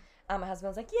religion. And my husband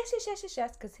was like, yes,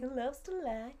 because he loves to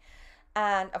lie.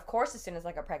 And of course, as soon as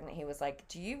I got pregnant, he was like,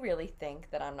 do you really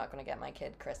think that I'm not going to get my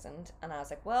kid christened? And I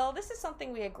was like, well, this is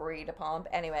something we agreed upon.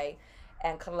 But anyway,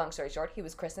 and cut a long story short, he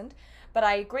was christened. But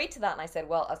I agreed to that, and I said,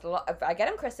 well, if I get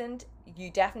him christened,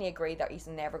 you definitely agree that he's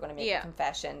never going to make a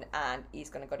confession and he's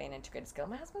going to go to an integrated school.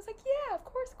 My husband was like, yeah, of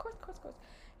course.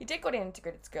 He did go to an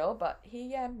integrated school, but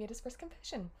he made his first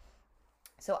confession.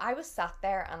 So I was sat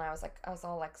there, and I was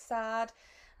all like sad.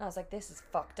 And I was like, this is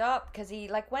fucked up, because he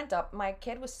like went up. My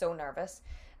kid was so nervous,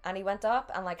 and he went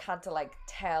up and like had to like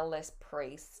tell this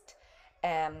priest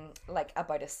like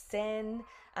about a sin,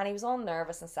 and he was all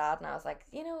nervous and sad, and I was like,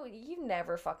 you've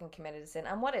never fucking committed a sin,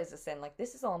 and what is a sin? Like,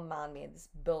 this is all man-made, this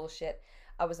bullshit.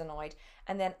 I was annoyed.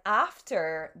 And then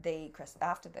after the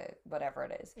whatever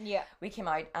it is, we came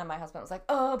out, and my husband was like,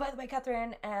 oh, by the way,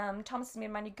 Catherine, Thomas has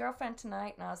made my new girlfriend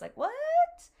tonight. And I was like, what?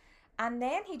 And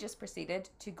then he just proceeded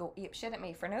to go apeshit at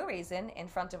me for no reason in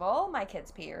front of all my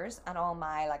kids' peers and all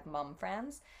my like mum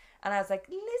friends. And I was like,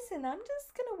 listen, I'm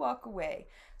just going to walk away.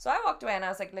 So I walked away and I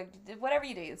was like, look, whatever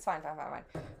you do, it's fine.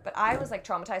 But I was like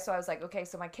traumatized. So I was like, okay,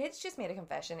 so my kid's just made a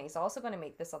confession. He's also going to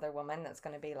meet this other woman that's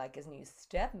going to be like his new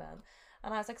stepmom.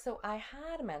 And I was like, so I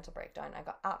had a mental breakdown. I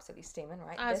got absolutely steaming,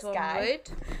 right? As this one guy, would.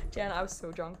 Jen, I was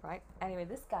so drunk, right? Anyway,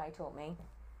 this guy told me,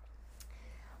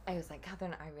 I was like,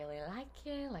 Catherine, I really like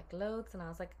you, like loads. And I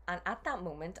was like, and at that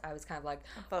moment, I was kind of like,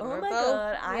 Vulnerable. oh my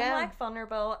God, I'm Yeah. like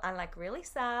vulnerable and like really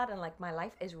sad. And like my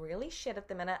life is really shit at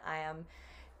the minute. I am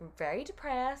very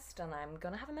depressed and I'm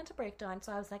going to have a mental breakdown.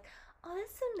 So I was like, oh,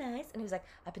 that's so nice. And he was like,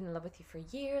 I've been in love with you for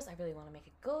years. I really want to make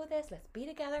a go of this. Let's be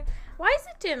together. Why is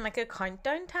it doing like a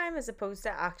countdown time as opposed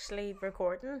to actually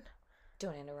recording?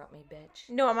 Don't interrupt me,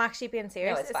 bitch. No, I'm actually being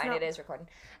serious. No, it's fine. It is recording.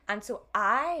 And so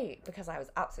because I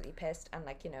was absolutely pissed and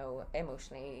like, you know,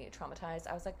 emotionally traumatized,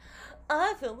 I was like,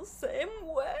 I feel the same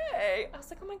way. I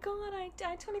was like, oh my God, I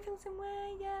totally feel the same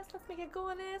way. Yes, let's make a go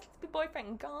of this. Let's be boyfriend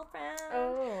and girlfriend.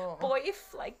 Oh.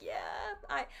 Like,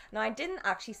 yeah. I didn't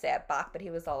actually say it back, but he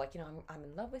was all like, you know, I'm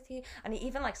in love with you. And he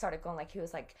even like started going like, he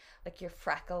was like your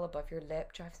freckle above your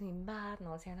lip drives me mad and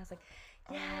all his hair. And I was like,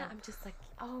 yeah, I'm just like,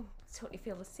 oh, totally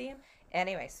feel the same.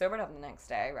 Anyway, sobered up the next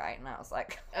day, right? And I was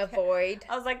like, Avoid.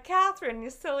 I was like, Catherine, you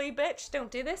silly bitch,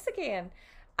 don't do this again.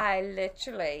 I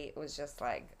literally was just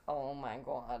like, oh my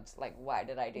God, like, why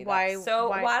did I do that? So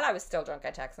while I was still drunk,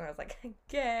 I texted him. I was like,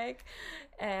 gag.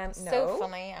 So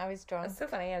funny. I was drunk. It's so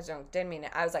funny. I was drunk. Didn't mean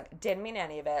it. I was like, didn't mean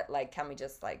any of it. Like, can we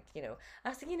just like, you know? I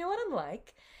was like, you know what I'm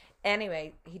like.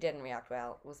 Anyway, he didn't react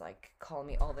well. Was like, call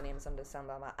me all the names under the sun,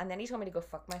 blah, blah. And then he told me to go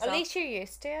fuck myself. At least you're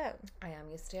used to it. I am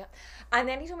used to it. And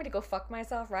then he told me to go fuck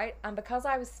myself, right? And because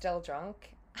I was still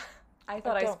drunk, I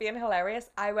thought I was being hilarious.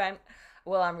 I went,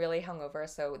 well, I'm really hungover,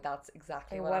 so that's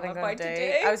exactly what I'm about to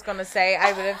do. I was going to say,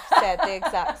 I would have said the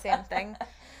exact same thing.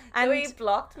 And so he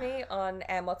blocked me on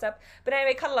WhatsApp. But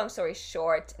anyway, cut a long story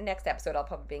short, next episode I'll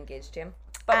probably be engaged to him.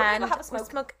 But we're going to have a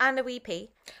smoke. And a wee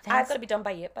pee. I've got to be done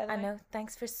by 8, by the way. I know.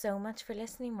 Thanks for so much for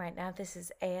listening right now. This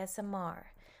is ASMR.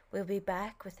 We'll be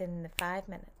back within the 5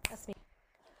 minutes. That's me.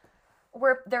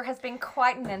 There has been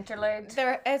quite an interlude.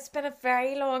 It's been a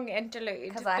very long interlude.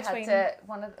 Because I had to,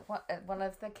 one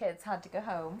of the kids had to go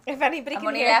home. If anybody I'm can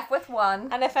only hear, left with one.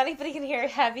 and if anybody can hear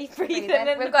heavy breathing in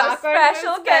We've the got background, a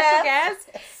special guest.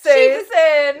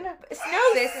 Susan.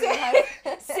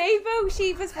 Sabo,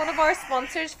 she was one of our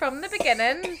sponsors from the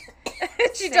beginning.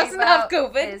 She doesn't have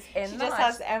COVID. She just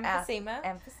has emphysema.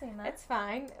 It's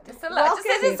fine. Just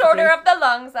a disorder of the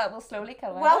lungs that will slowly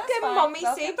kill her. Welcome, Mummy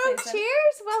Sabo.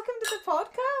 Cheers. Welcome to the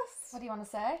podcast. What do you want to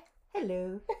say?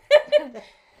 Hello.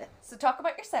 So talk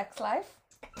about your sex life.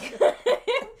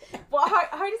 Well,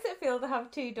 how does it feel to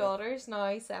have 2 daughters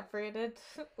now separated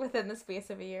within the space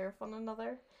of a year of one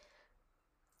another?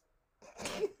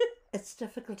 It's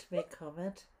difficult to make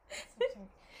comment.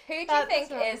 Who do you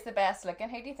think is the best looking?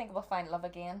 Who do you think will find love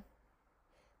again?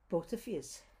 Both of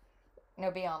yous. No,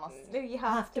 be honest. No, you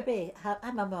Have to be.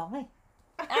 I'm a mommy.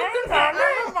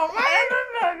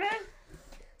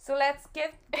 So let's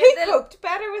give Who coped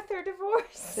better with their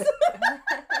divorce?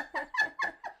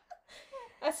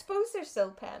 I suppose they're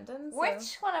still pending. So.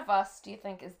 Which one of us do you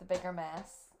think is the bigger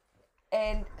mess?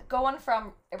 And going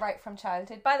from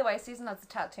childhood. By the way, Susan has a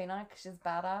tattoo now because she's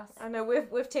badass. I know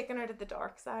we've taken her to the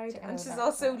dark side, and she's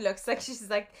also looks like she's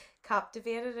like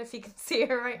captivated. If you can see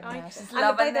her right now, she's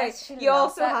loving this. You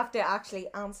also have to actually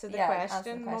answer the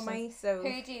question, Mummy. So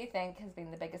who do you think has been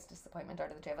the biggest disappointment out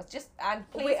of the 2 of us? Just and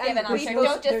please give an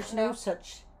answer. There's no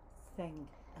such thing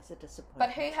as a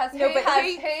disappointment. But who has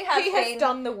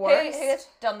done the worst? Who has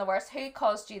done the worst? Who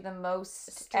caused you the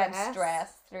most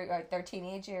stress throughout their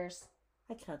teenage years?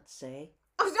 I can't say.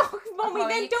 Oh, no, Mummy,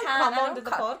 then don't come onto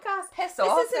the podcast. Piss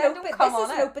off. This is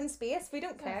an open space. We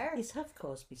don't care. These have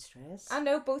caused me stress. I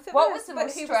know both of us. What was the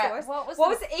most stress? What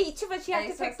was each of us? You have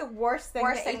to pick the worst thing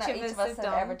that each of us have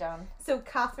ever done. So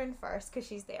Catherine first, because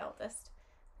she's the eldest.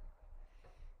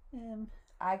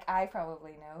 I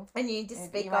probably know. And you need to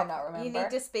speak up. Might not remember. You need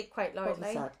to speak quite loudly. What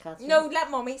was that, Catherine? No, let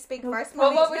Mummy speak first.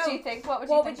 Well, Mummy, what would you think?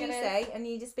 What would you say? And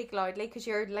you need to speak loudly because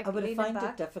you're like. I would have found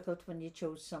back. it difficult when you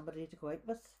chose somebody to go out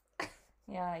with.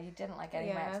 Yeah, you didn't like any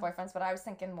of my ex-boyfriends, but I was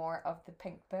thinking more of the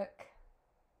Pink Book.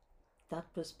 That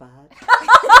was bad.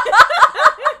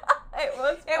 It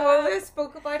was. We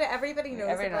spoke about it. Everybody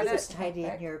knows about it. I was tidy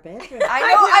in your bedroom. I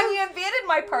know, and you invaded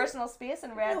my personal space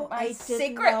and read my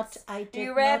secrets.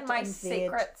 You read my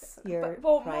secrets. Your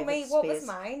Mummy, what was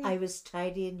mine? I was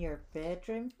tidy in your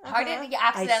bedroom. How did you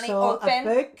accidentally open a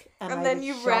book and then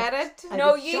you read it?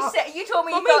 No, you told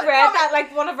me. Mummy read that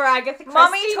like one of her Agatha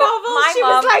Christie novels. She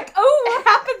was like, "Oh, what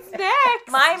happens next?"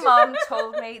 My mom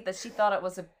told me that she thought it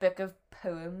was a book of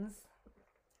poems.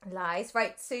 Lies.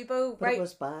 Right, Subo. But Right. it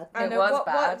was bad. I It know, was what,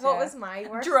 bad, What yeah. was my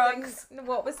worst Drugs. thing?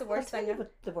 What was the I'll worst tell thing? you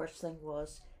what the worst thing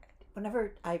was.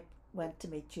 Whenever I went to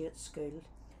meet you at school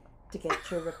to get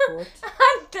your report,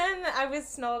 And then I was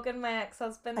snogging my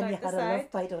ex-husband and you out the had a side.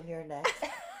 love bite on your neck,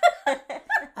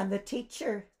 and the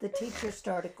teacher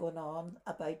started going on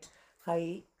about how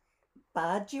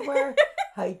bad you were,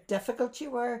 how difficult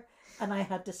you were, and I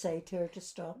had to say to her to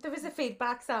stop. There was a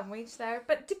feedback sandwich there.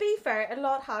 But to be fair, a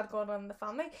lot had gone on in the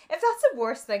family. If that's the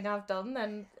worst thing I've done,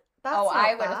 then that's Oh, not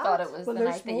I would bad. have thought it was Well, the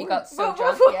there's night that you more. got so What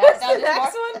drunk. was Yeah, the there's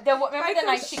next more. one? Remember the Michael-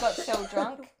 night she got so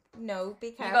drunk? No, be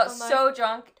You careful got now. so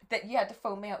drunk that you had to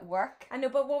phone me at work. I know,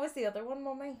 but what was the other one,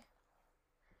 Mummy?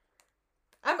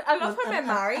 I love Well, how my and-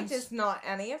 marriage and- is not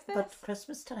any of this. But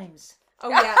Christmas times, Oh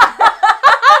yeah.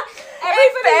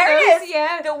 Everybody knows,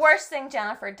 yeah. The worst thing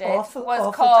Jennifer did Awful- was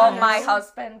awful call times. my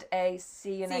husband a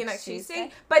see you See you next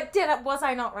Tuesday. But was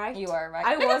I not right? You were right.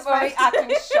 I was Very right. acting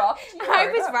shocked. You I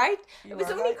were. was right. You It was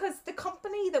were only right. because the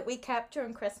company that we kept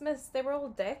during Christmas, they were all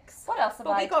dicks. What else have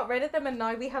But I we got rid of them and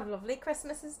now we have lovely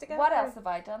Christmases together. What else have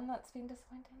I done that's been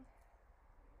disappointing?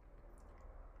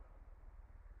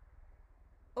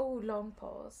 Oh, long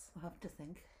pause. I have to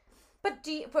think.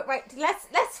 But right,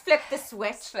 let's flip the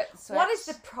switch. Flip the switch. What is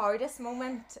the proudest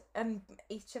moment in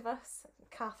each of us?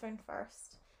 Catherine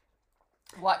first.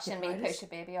 Watching me proudest? push a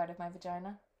baby out of my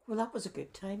vagina? Well, that was a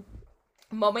good time.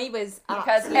 Mummy was Because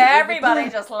absolutely- everybody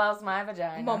just loves my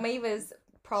vagina. Mummy was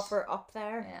proper up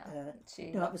there. Yeah.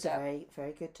 She No, it was a loved very,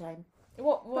 very good time.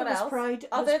 What But I was else? proud.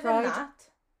 I was Other proud. than that,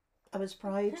 I was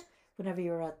proud whenever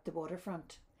you were at the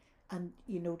waterfront, and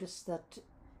you noticed that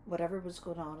whatever was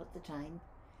going on at the time,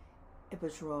 it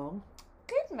was wrong,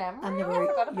 Good memory. and there I forgot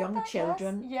were about young that,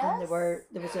 children, yes. and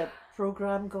there was a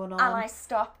program going on, And I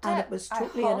stopped it. and it was I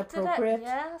totally halted inappropriate, It.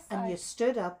 Yes, and you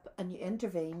stood up and you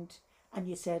intervened, and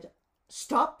you said,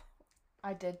 "Stop,"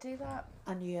 I did do that.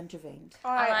 and you intervened.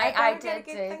 I better get a did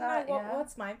good do thing that, now. yeah.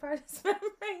 What's my proudest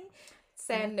memory?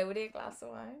 Saying no to a glass of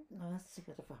wine. No, that's a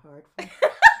bit of a hard one.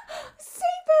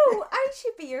 Sibo, I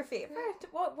should be your favourite.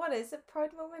 What is a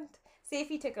proud moment? See if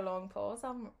you take a long pause,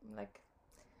 I'm like,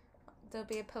 there'll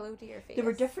be a pillow to your face. There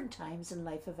were different times in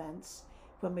life events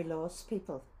when we lost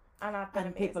people, and I've been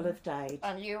and people amazing. have died,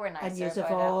 And you were nicer and yous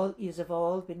about have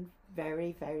all been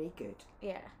very, very good.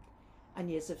 Yeah. And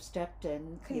yous have stepped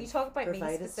in. Can you you've talk about me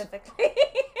provided- specifically?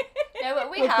 No,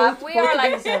 but we Well, have. both- We both are of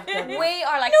like. yous have done that. We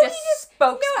are like No, the you just-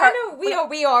 spokesperson. No, I know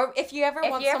we are. If you ever If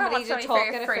want you ever somebody want to somebody for talk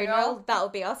your at a funeral, funeral, that'll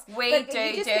be us. We But do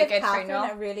you just do a give good Catherine funeral.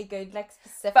 a really good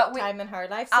specific But we- time in her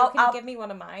life. So I'll- you give me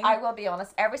one of mine? I will be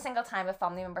honest. Every single time a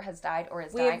family member has died or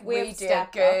is dying, We've we do a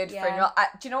stepped good up, yeah. funeral.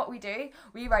 Do you know what we do?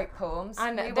 We write poems. I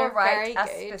know, We will they're write very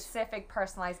a good. specific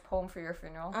personalised poem for your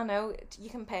funeral. I know you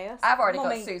can pay us. I've already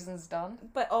Mummy, got Susan's done.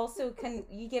 But also, can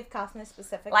you give Catherine a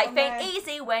specific? Life one ain't there?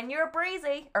 easy when you're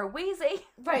breezy or wheezy.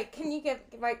 Right? Can you give?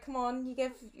 Right, come on. You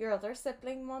give your other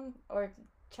sibling one or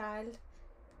child.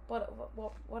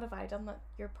 What have I done that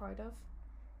you're proud of?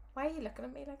 Why are you looking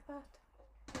at me like that?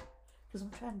 Because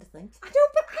I'm trying to think. I know,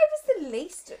 but I was the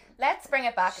least. Let's bring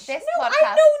it back. This No, I-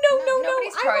 podcast. no,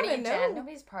 Nobody's I proud of wanna you, know. Jen.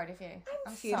 Nobody's proud of you.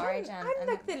 I'm fuming. sorry, Jen. I'm And-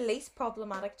 like the least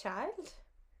problematic child.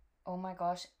 Oh my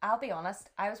gosh. I'll be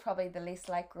honest. I was probably the least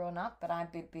like growing up, but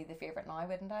I'd be the favourite now,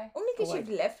 wouldn't I? Only because Oh, you've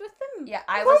lived with them. Yeah,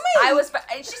 I Mummy! was.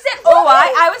 She said, "Oh,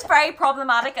 I was very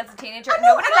problematic as a teenager.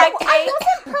 Nobody liked me." I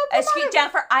wasn't Excuse problematic.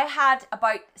 Jennifer, I had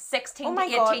about 16 Oh to my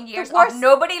 18 God, years the worst- of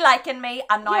nobody liking me,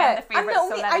 and now Yeah, I'm the and favourite. the So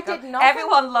only- let I it go. did nothing.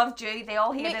 Everyone loved you. They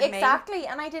all No, hated me. exactly,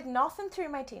 and I did nothing through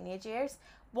my teenage years.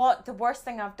 What the worst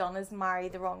thing I've done is marry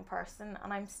the wrong person,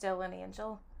 and I'm still an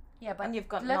angel. Yeah, but And you've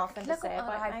got look, nothing to look say at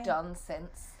what about I've me. done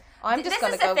since. I'm just This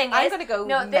gonna is the go. thing I'm is- gonna go.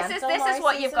 No, this is mental now,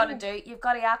 what you've got to Susan. do. You've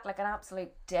got to act like an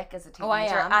absolute dick as a teenager, Oh, I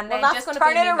am. and Well, then that's just gonna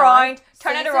turn be it me now. around,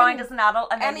 turn it Susan, around as an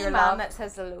adult, and then Any you're man loved. that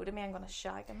says hello to me, I'm gonna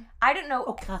shag him. I don't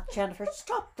know. Oh, Jennifer,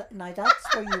 stop that. Now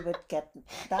that's where you would get.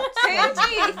 That's Who where do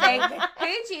you would think? get-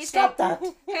 Who do you Stop think?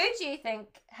 that. Who do you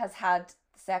think has had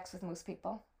sex with most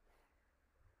people?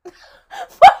 Why did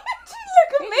you look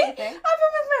Who at do you me? think? I've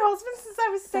been with my husband since I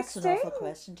was That's an 16. awful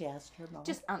question to ask your mum.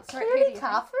 Just answer it. Who do Clearly, you think?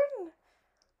 Catherine.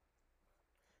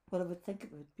 Well, I would think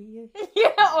it would be you.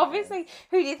 Yeah, obviously.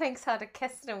 Who do you think's had a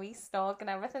kiss and a wee snog and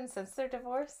everything since their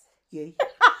divorce? You.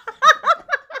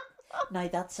 Now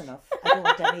that's enough. I don't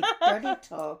want any dirty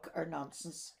talk or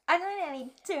nonsense. I don't need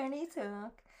any dirty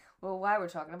talk. Well, while we're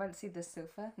talking about it, see this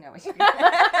sofa? No, we should.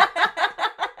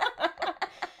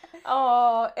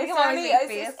 Oh, Look is at there, Mommy's any,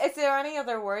 big face. is there any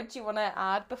other words you want to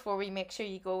add before we make sure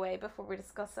you go away before we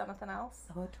discuss anything else?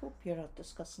 Oh, I'd hope you're not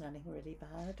discussing anything really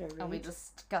bad or rude. And we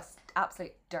just discussed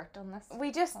absolute dirt on this.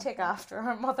 We just take after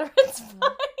our mother. It's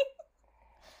fine.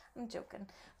 I'm joking.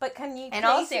 But can you In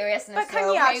all please- seriousness, but can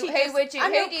though, you actually who just- would you? I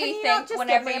know, Who do can you not think just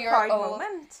whenever give me a you're proud old?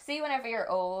 moment? See, whenever you're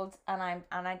old, and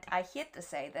I hate to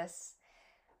say this,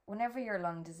 whenever your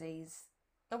lung disease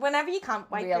Whenever you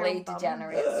can't wipe your really own bum.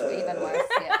 degenerates, even worse.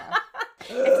 Yeah.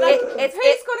 It's like, it's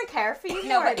who's going to care for you?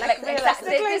 No, more? but like exactly,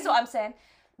 realistically. this is what I'm saying.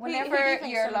 who do Whenever you think's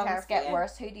your gonna care lungs for get you?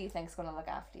 worse, who do you think's going to look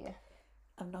after you?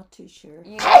 I'm not too sure.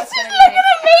 You know it's going to be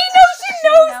me. No, she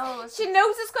knows. She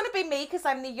knows it's going to be me because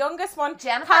I'm the youngest one.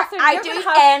 Jennifer, Catherine, I you're do gonna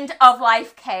have- end of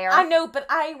life care. I know, but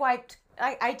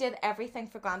I did everything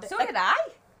for granted. So Like, did I.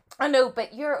 I know,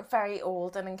 but you're very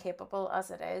old and incapable as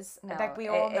it is. No, like we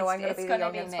all know, I'm going to be the gonna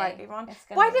youngest me. slightly one. It's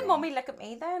gonna Why be did me. Mummy look at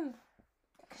me then?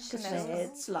 Because my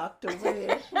head's locked over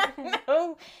here.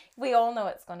 No, we all know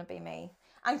it's going to be me.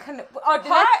 And how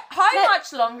How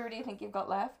much longer do you think you've got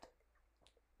left?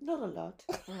 Not a lot.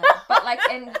 No, but like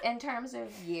in terms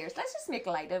of years, let's just make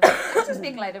light of it. Let's just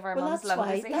make light of our Well, mum's that's lung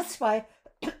why. disease. That's why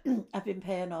I've been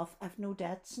paying off. I've no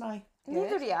debts now.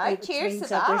 Neither do I. Which Cheers means to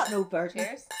that. there's no burden.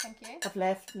 Cheers, thank you. I've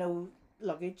left no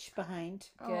luggage behind.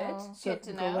 Good, Oh. So good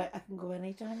to know. I can go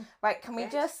anytime. Right, can we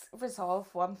Great. just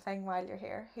resolve one thing while you're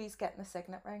here? Who's getting a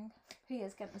signet ring? Who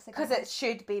is getting the signet? Because it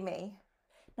should be me.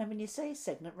 Now, when you say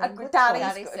signet ring, what's Daddy's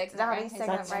for? Daddy's signet ring.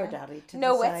 That's ring. for Daddy to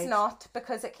No, decide. it's not,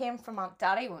 because it came from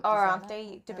Daddy won't. our design it.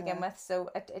 auntie to begin with, so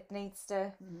it needs to.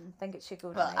 I think it should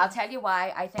go to Well, me. I'll tell you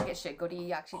why I think it should go to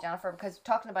you actually, Jennifer, because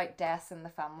talking about deaths in the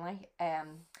family,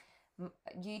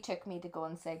 you took me to go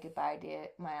and say goodbye to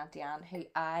my Auntie Anne, who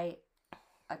I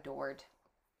adored.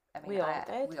 I mean, We all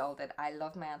did. We all did. I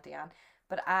love my Auntie Anne.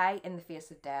 But I, in the face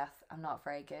of death, I'm not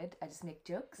very good. I just make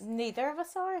jokes. Neither of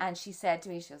us are. And she said to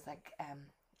me, she was like,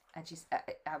 and she's,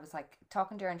 I was like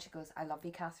talking to her, and she goes, "I love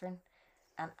you, Catherine."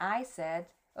 And I said,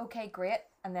 "Okay, great."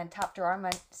 And then tapped her arm and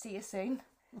went, "See you soon."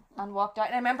 And walked out.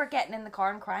 And I remember getting in the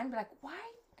car and crying, but like, why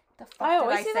the fuck I did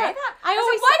always I do say that? I was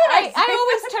always, like, why did I say I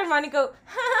always that? turn around and go,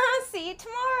 see you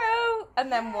tomorrow, and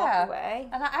then Yeah. walk away.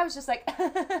 And I was just like,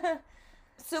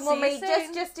 So, See Mummy, you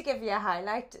soon. just to give you a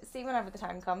highlight, see whenever the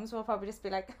time comes, we'll probably just be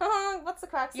like, what's the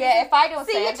crack? yeah, Susan? if I don't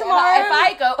See say you it, tomorrow. if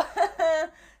I go,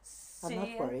 I'm see not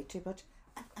you. worried too much.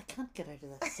 I can't get out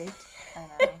of that seat. I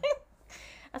know.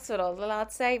 That's what all the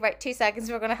lads say. Right, 2 seconds,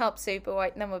 we're going to help Subo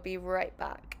out, and then we'll be right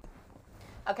back.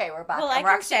 Okay, we're back. Well, and I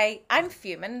we're can say I'm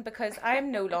fuming because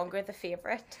I'm no longer the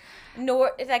favourite.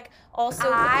 Nor, like, also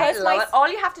I because love my it. All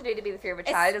you have to do to be the favourite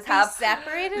child is be have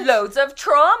separated. loads of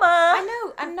trauma. I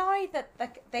know, and now that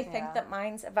like they think Yeah. that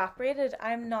mine's evaporated,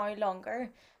 I'm no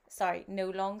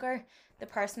longer the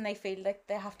person they feel like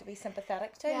they have to be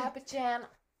sympathetic to. Yeah, but Jen,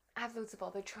 I have loads of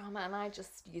other trauma, and I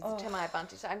just use it to my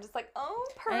advantage. I'm just like, oh,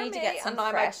 poor I need me. to get some and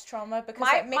now fresh trauma because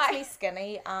my- it makes my- me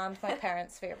skinny and my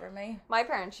parents favour me. my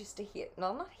parents used to hate,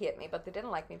 no, not hate me, but they didn't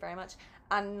like me very much.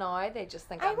 And now they just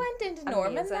think I I'm went into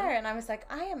Norman amazing. there and I was like,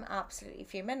 I am absolutely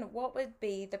fuming. What would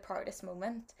be the proudest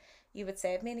moment you would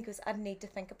say of me? And he goes, I'd need to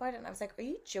think about it. And I was like, are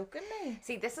you joking me?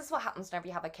 See, this is what happens whenever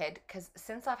you have a kid, because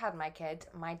since I've had my kid,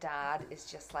 my dad is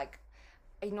just like,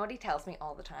 you know what he tells me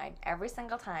all the time? Every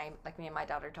single time, like me and my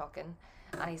dad are talking,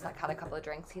 and he's like had a couple of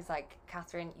drinks, he's like,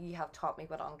 Catherine, you have taught me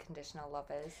what unconditional love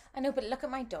is. I know, but look at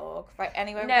my dog. Right,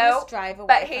 anyway, we're No, going to drive away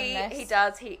but from this. he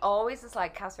does. He always is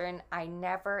like, Catherine,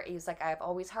 he's like, I've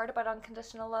always heard about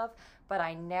unconditional love, but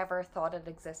I never thought it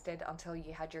existed until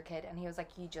you had your kid. And he was like,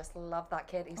 you just love that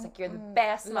kid. He's like, you're the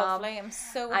best mom. Lovely. I'm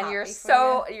so And happy you're for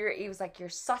so you. he was like, you're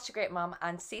such a great mom.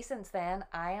 And see, since then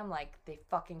I am like the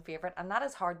fucking favorite, and that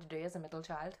is hard to do as a middle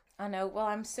child. I know. Well,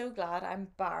 I'm so glad I'm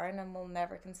barren and will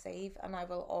never conceive, and I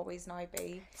will always now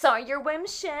be. So your whim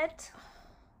shit.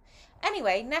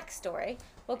 Anyway, next story.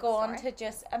 We'll go on story. to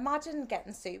just imagine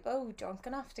getting Subo drunk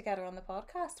enough to get her on the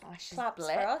podcast. Oh, she's Claps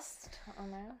for blitzed. us. Oh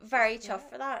no. Very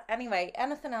chuffed for that. Anyway,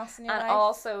 anything else in your And life?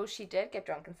 also, she did get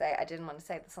drunk and say, I didn't want to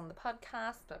say this on the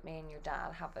podcast, but me and your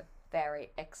dad have a very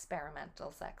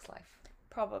experimental sex life.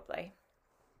 Probably.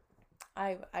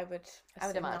 I would. I would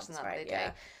assume imagine that's that right, they do.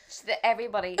 yeah. Just that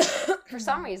everybody, for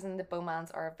some reason, the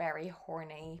Bowmans are very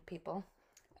horny people.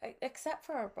 Except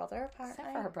for her brother, apparently.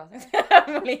 Except for her brother.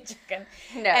 I'm only joking.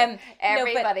 No,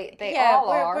 everybody, they all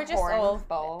are We're just horn all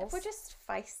balls. We're just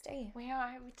feisty. We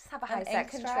are. We just have a high And in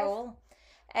sex drive. control.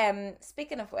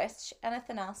 Speaking of which,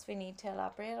 anything else we need to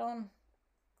elaborate on?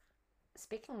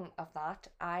 Speaking of that,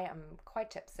 I am quite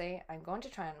tipsy. I'm going to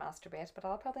try and masturbate, but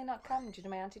I'll probably not come due to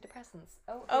my antidepressants.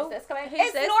 Oh, who's this coming? who's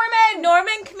It's this? Norman!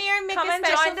 Norman, come here and make Come a and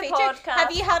special join the feature. podcast.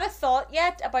 Have you had a thought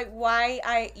yet about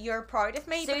why you're proud of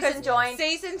me? Susan Because joined.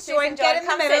 Susan's Susan joined. Get in the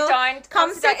come middle. Sit down.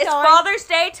 Come sit down. It's Father's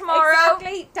Day tomorrow.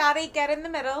 Exactly, Daddy, get in the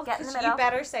middle. Get in the 'cause middle. You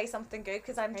better say something good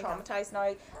because I'm There you go. traumatized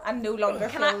now and no longer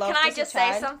Can feel I loved as a just say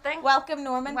child. something? Welcome,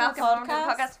 Norman. Welcome to to the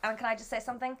podcast. And can I just say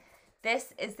something?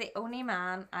 This is the only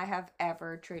man I have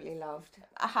ever truly loved.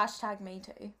 A hashtag me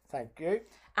too. Thank you.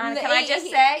 And No, can I he- just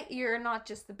he- say, you're not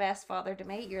just the best father to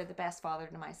me, you're the best father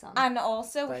to my son. And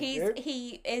also, Thank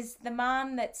he is the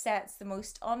man that sets the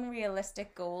most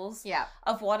unrealistic goals Yeah.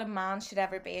 of what a man should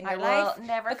ever be in I your will life.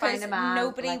 never because find a man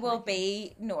nobody like will Mikey.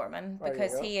 be Norman There you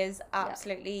because go. he is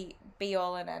absolutely be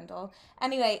all and end all.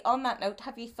 Anyway, on that note,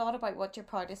 have you thought about what your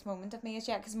proudest moment of me is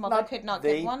yet? Because mother could not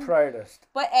the give one. proudest.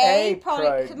 But a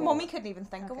probably proud mummy couldn't even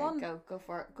think of Okay, one. go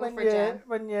for it. Go When for it,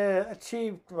 Jen. you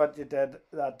achieved what you did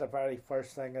at the very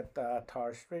first thing at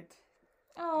Tar Street.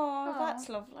 Oh, that's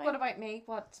lovely. What about me?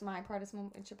 What's my proudest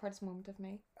moment? What's your proudest moment of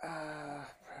me?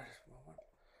 Proudest moment.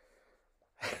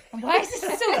 Why is this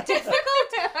so difficult?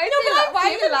 Why are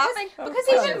you laughing? Because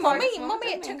proud even of mummy,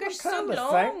 it. it took her I'm so trying to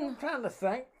long. think. I'm trying to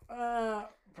think.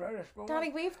 Proudest moment. Daddy,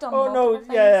 we've done Oh multiple no!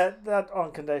 things. Yeah, that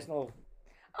unconditional.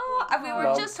 Oh, we were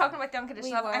Love. just talking about the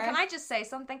unconditional We love. And were. can I just say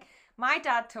something? My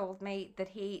dad told me that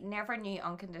he never knew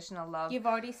unconditional love You've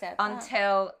already said that.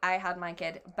 until I had my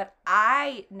kid. But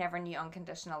I never knew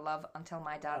unconditional love until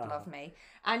my dad loved me.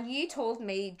 And you told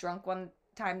me drunk one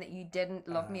time that you didn't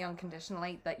love me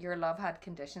unconditionally, that your love had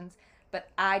conditions. But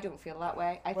I don't feel that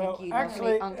way. I Well, think you love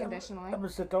actually, me unconditionally. It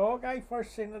was the dog I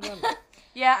first seen it in.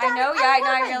 Yeah, I know. Yeah,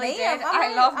 I really did.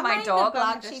 I love my dog the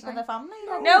black sheep unconditionally. of the family.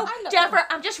 Like, No, I love Jennifer,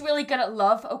 I'm just really good at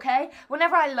love, okay?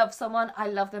 Whenever I love someone, I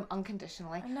love them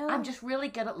unconditionally. I know. I'm just really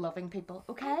good at loving people,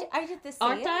 okay? I did the same.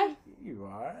 Aren't I? You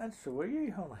are, and so are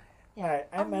you, honey. Yeah. Right,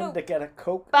 I'm no. in to get a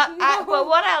Coke. But No. well,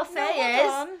 what I'll No, say hold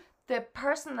is on. the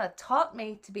person that taught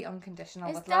me to be unconditional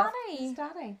Is with love Daddy. is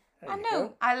Daddy. There I you know.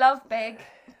 go. I love big.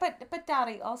 But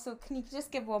Daddy, also, can you just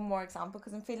give one more example?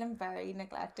 Because I'm feeling very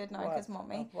neglected now because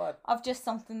mummy. What? Of just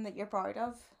something that you're proud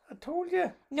of. I told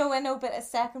you. No, I know, but a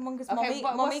second one because mummy.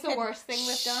 what's mummy the could- worst thing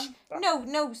we've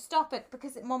done? No, stop it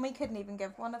because mummy couldn't even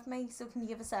give one of me. So can you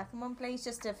give a second one, please,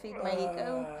 just to feed my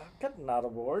ego? Getting that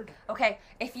award. Okay,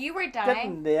 if you were Getting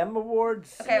dying... them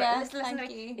awards. Okay, Yeah, listen to thank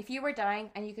me. you. If you were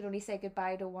dying and you could only say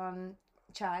goodbye to one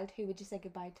child, who would you say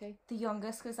goodbye to? The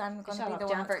youngest, because I'm going to Shut be up, the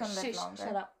one Jennifer. that's going to live Shush, longer.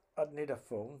 shut up. I'd need a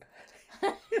phone.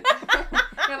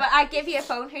 No, but I give you a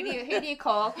phone. Who do you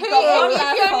call? You've Who got one if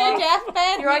last you're call. on your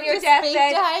deathbed? You're on you your have to speed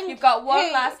deathbed. dial. You've got one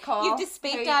Who- last call. You have to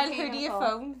speed dial. Who do you call?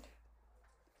 phone?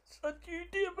 Is that you,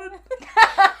 David?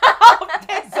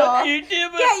 Piss Is off. that you,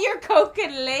 David? Get your Coke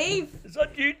and leave. Is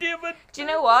that you, David? Do you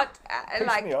know what?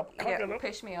 Push me up, cock yeah, it up.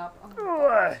 push me up. Oh,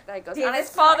 Oh, there he goes. David's And his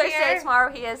Father's here. Day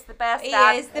tomorrow. He is the best He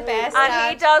dad. is the best And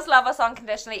dad. he does love us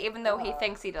unconditionally, even though he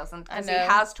thinks he doesn't. Because he know.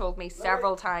 has told me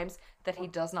several times that he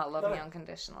does not love me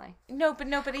unconditionally. No, but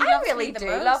he I loves really me the do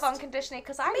most. love unconditionally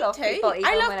because I love too. people even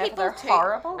I love whenever people they're too.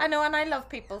 horrible. I know, and I love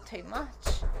people too much.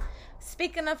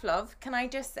 Speaking of love, can I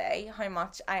just say how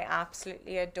much I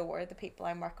absolutely adore the people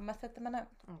I'm working with at the minute?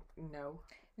 No.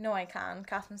 No, I can.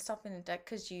 Catherine, stop being a dick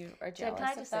because you are Jen, jealous can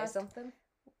I of just say that. something?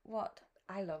 What?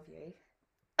 I love you.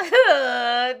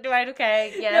 Right,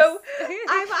 okay, yes. No,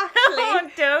 I'm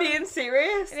actually Don't. being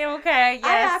serious. Okay, yes.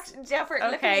 I actually, Jeffrey,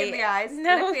 look me in the eyes.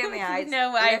 No. Look me in the eyes.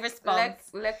 No, I Look- respond.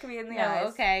 Look me in the No, eyes.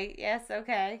 okay, yes,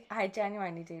 okay. I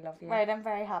genuinely do love you. Right, I'm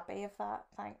very happy of that.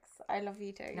 Thanks. I love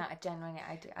you too. No, I genuinely,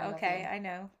 I do. I love Okay, you. I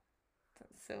know.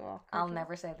 That's so awkward. I'll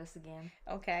never say this again.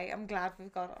 Okay, I'm glad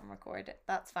we've got it on record.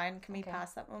 That's fine. Can we Okay.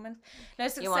 pass that moment? No,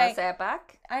 so You want to say it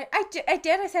back? I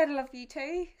did. I said I love you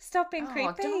too. Stop being Oh,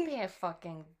 creepy. don't be a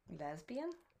fucking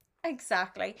lesbian.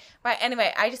 Exactly. Right.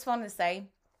 Anyway, I just wanted to say,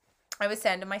 I was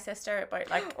saying to my sister about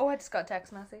like Oh, I just got a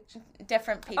text message.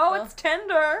 different people. Oh, it's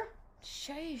Tinder.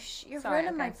 Shush, you're Sorry,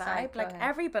 ruining my okay, sorry, vibe. go Like ahead.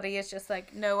 everybody is just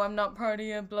like, no, I'm not proud of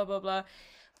you, blah blah blah.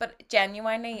 But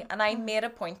genuinely, and I made a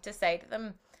point to say to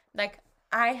them, like,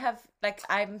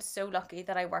 I'm so lucky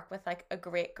that I work with like a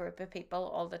great group of people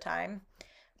all the time,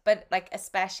 but like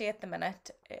especially at the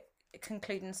minute,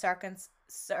 concluding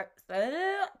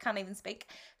can't even speak,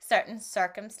 certain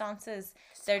circumstances,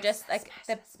 they're just like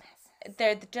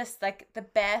they're just like the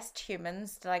best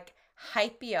humans to like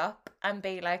hype you up and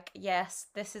be like, yes,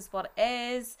 this is what it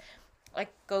is,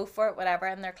 like go for it, whatever,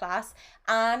 in their class.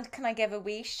 And can I give a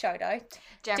wee shout out?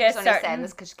 Jennifer's Just only saying certain-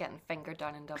 this because she's getting fingered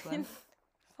down in Dublin.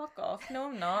 Fuck off. No,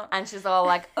 I'm not. And she's all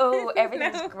like, oh,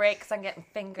 everything's No. great because I'm getting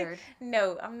fingered.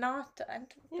 No, I'm not.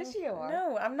 Yes, you are.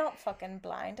 No, I'm not fucking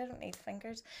blind. I don't need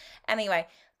fingers. Anyway,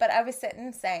 but I was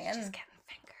sitting saying, She's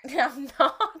getting fingered. I'm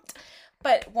not.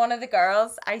 But one of the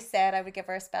girls, I said I would give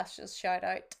her a special shout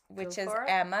out, which Go is for it.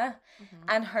 Emma,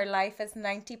 and her life is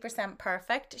 90%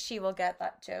 perfect. She will get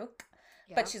that joke.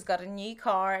 Yeah. But she's got a new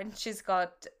car and she's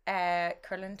got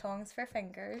curling tongs for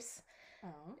fingers. Oh.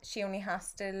 She only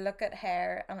has to look at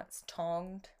hair and it's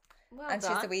tonged. Well and she's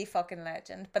done. a wee fucking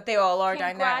legend. But they all are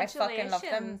down there. I fucking love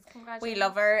them. We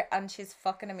love her, and she's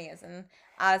fucking amazing.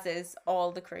 As is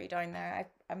all the crew down there.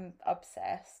 I'm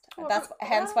obsessed. Well, That's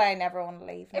hence why I never want to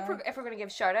leave. If Now. we're gonna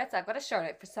give shout outs, I've got a shout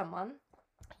out for someone.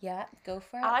 Yeah, go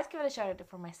for it. I like to give it a shout out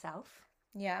for myself.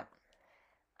 Yeah,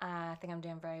 I think I'm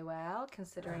doing very well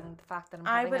considering the fact that I'm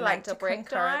I having would a like to mental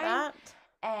concur breakdown.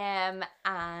 that.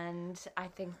 And I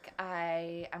think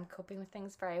I am coping with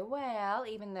things very well,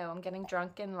 even though I'm getting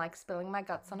drunk and like spilling my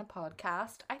guts on a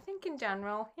podcast. I think in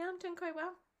general, yeah, I'm doing quite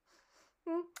well.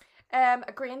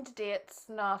 Agreeing to dates,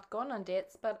 not going on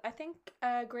dates, but I think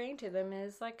agreeing to them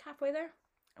is like halfway there.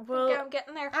 Well, I'm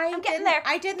getting there. I I'm getting there.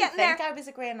 I didn't Getting think there. I was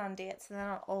agreeing on dates, and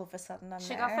then all of a sudden I'm She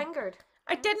there. got fingered.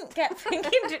 I didn't get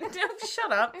fingered.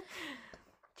 Shut up.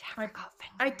 Jennifer got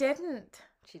fingered. I didn't.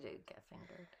 She did get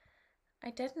fingered. I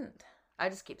didn't. I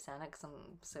just keep saying it because I'm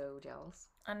so jealous.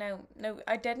 I know. No,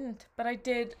 I didn't. But I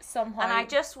did somehow. And I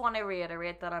just want to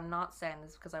reiterate that I'm not saying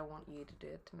this because I want you to do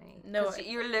it to me. No, 'Cause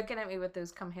you're looking at me with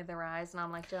those come hither eyes, and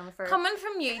I'm like, Jennifer. Coming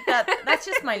from you, that's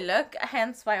just my look.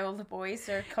 Hence why all the boys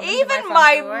are coming to Even my front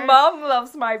my door. mum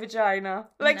loves my vagina.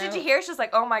 Like, did No. you hear? She's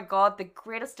like, oh my god, the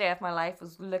greatest day of my life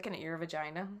was looking at your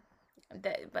vagina.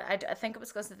 But I think it was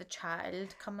because of the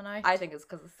child coming out. I think it's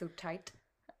because it's so tight.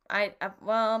 I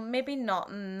well, maybe not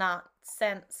in that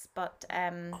sense, but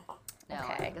No, I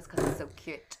okay. think it's because it's so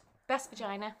cute. Best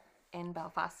vagina in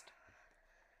Belfast.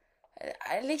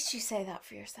 At least you say that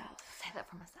for yourself. Say that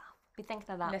for myself. Be thinking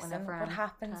of that Listen, whenever what I'm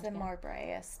happens trying in to get-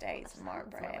 Marbella stays in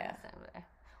Marbella.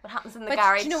 What happens in the But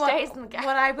garage do you know stays what? in the garage.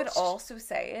 What I would also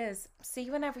say is, see,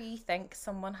 whenever you think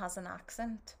someone has an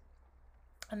accent,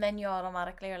 and then you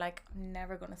automatically are like, I'm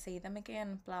never going to see them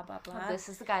again, blah, blah, blah. This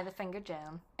is the guy that fingered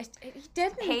Jen. He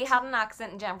didn't. He had an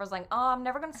accent, and Jennifer's like, "Oh, I'm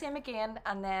never going to see him again."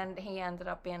 And then he ended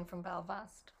up being from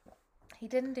Belfast. He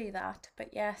didn't do that, but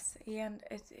yes,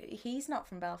 he's not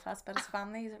from Belfast, but his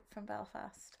family's from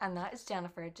Belfast. And that is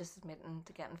Jennifer just admitting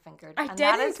to getting fingered. I And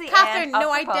that is didn't, the Catherine. end of No,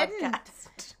 the I didn't.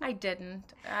 podcast. I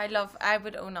didn't. I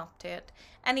would own up to it.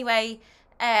 Anyway,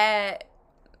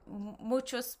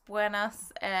 muchos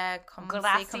buenas. Como se, como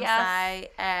Gracias. sai.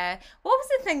 What was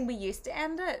the thing we used to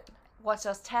end it? Watch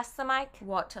us test the mic.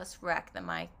 Watch us wreck the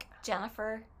mic.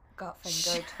 Jennifer got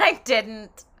fingered. I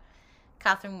didn't.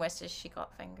 Catherine wishes she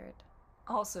got fingered.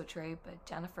 Also true, but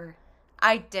Jennifer.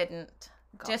 I didn't.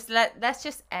 God. Let's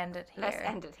just end it here. Let's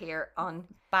end it here on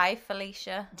Bye,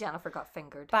 Felicia. Jennifer got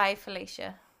fingered. Bye,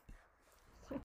 Felicia.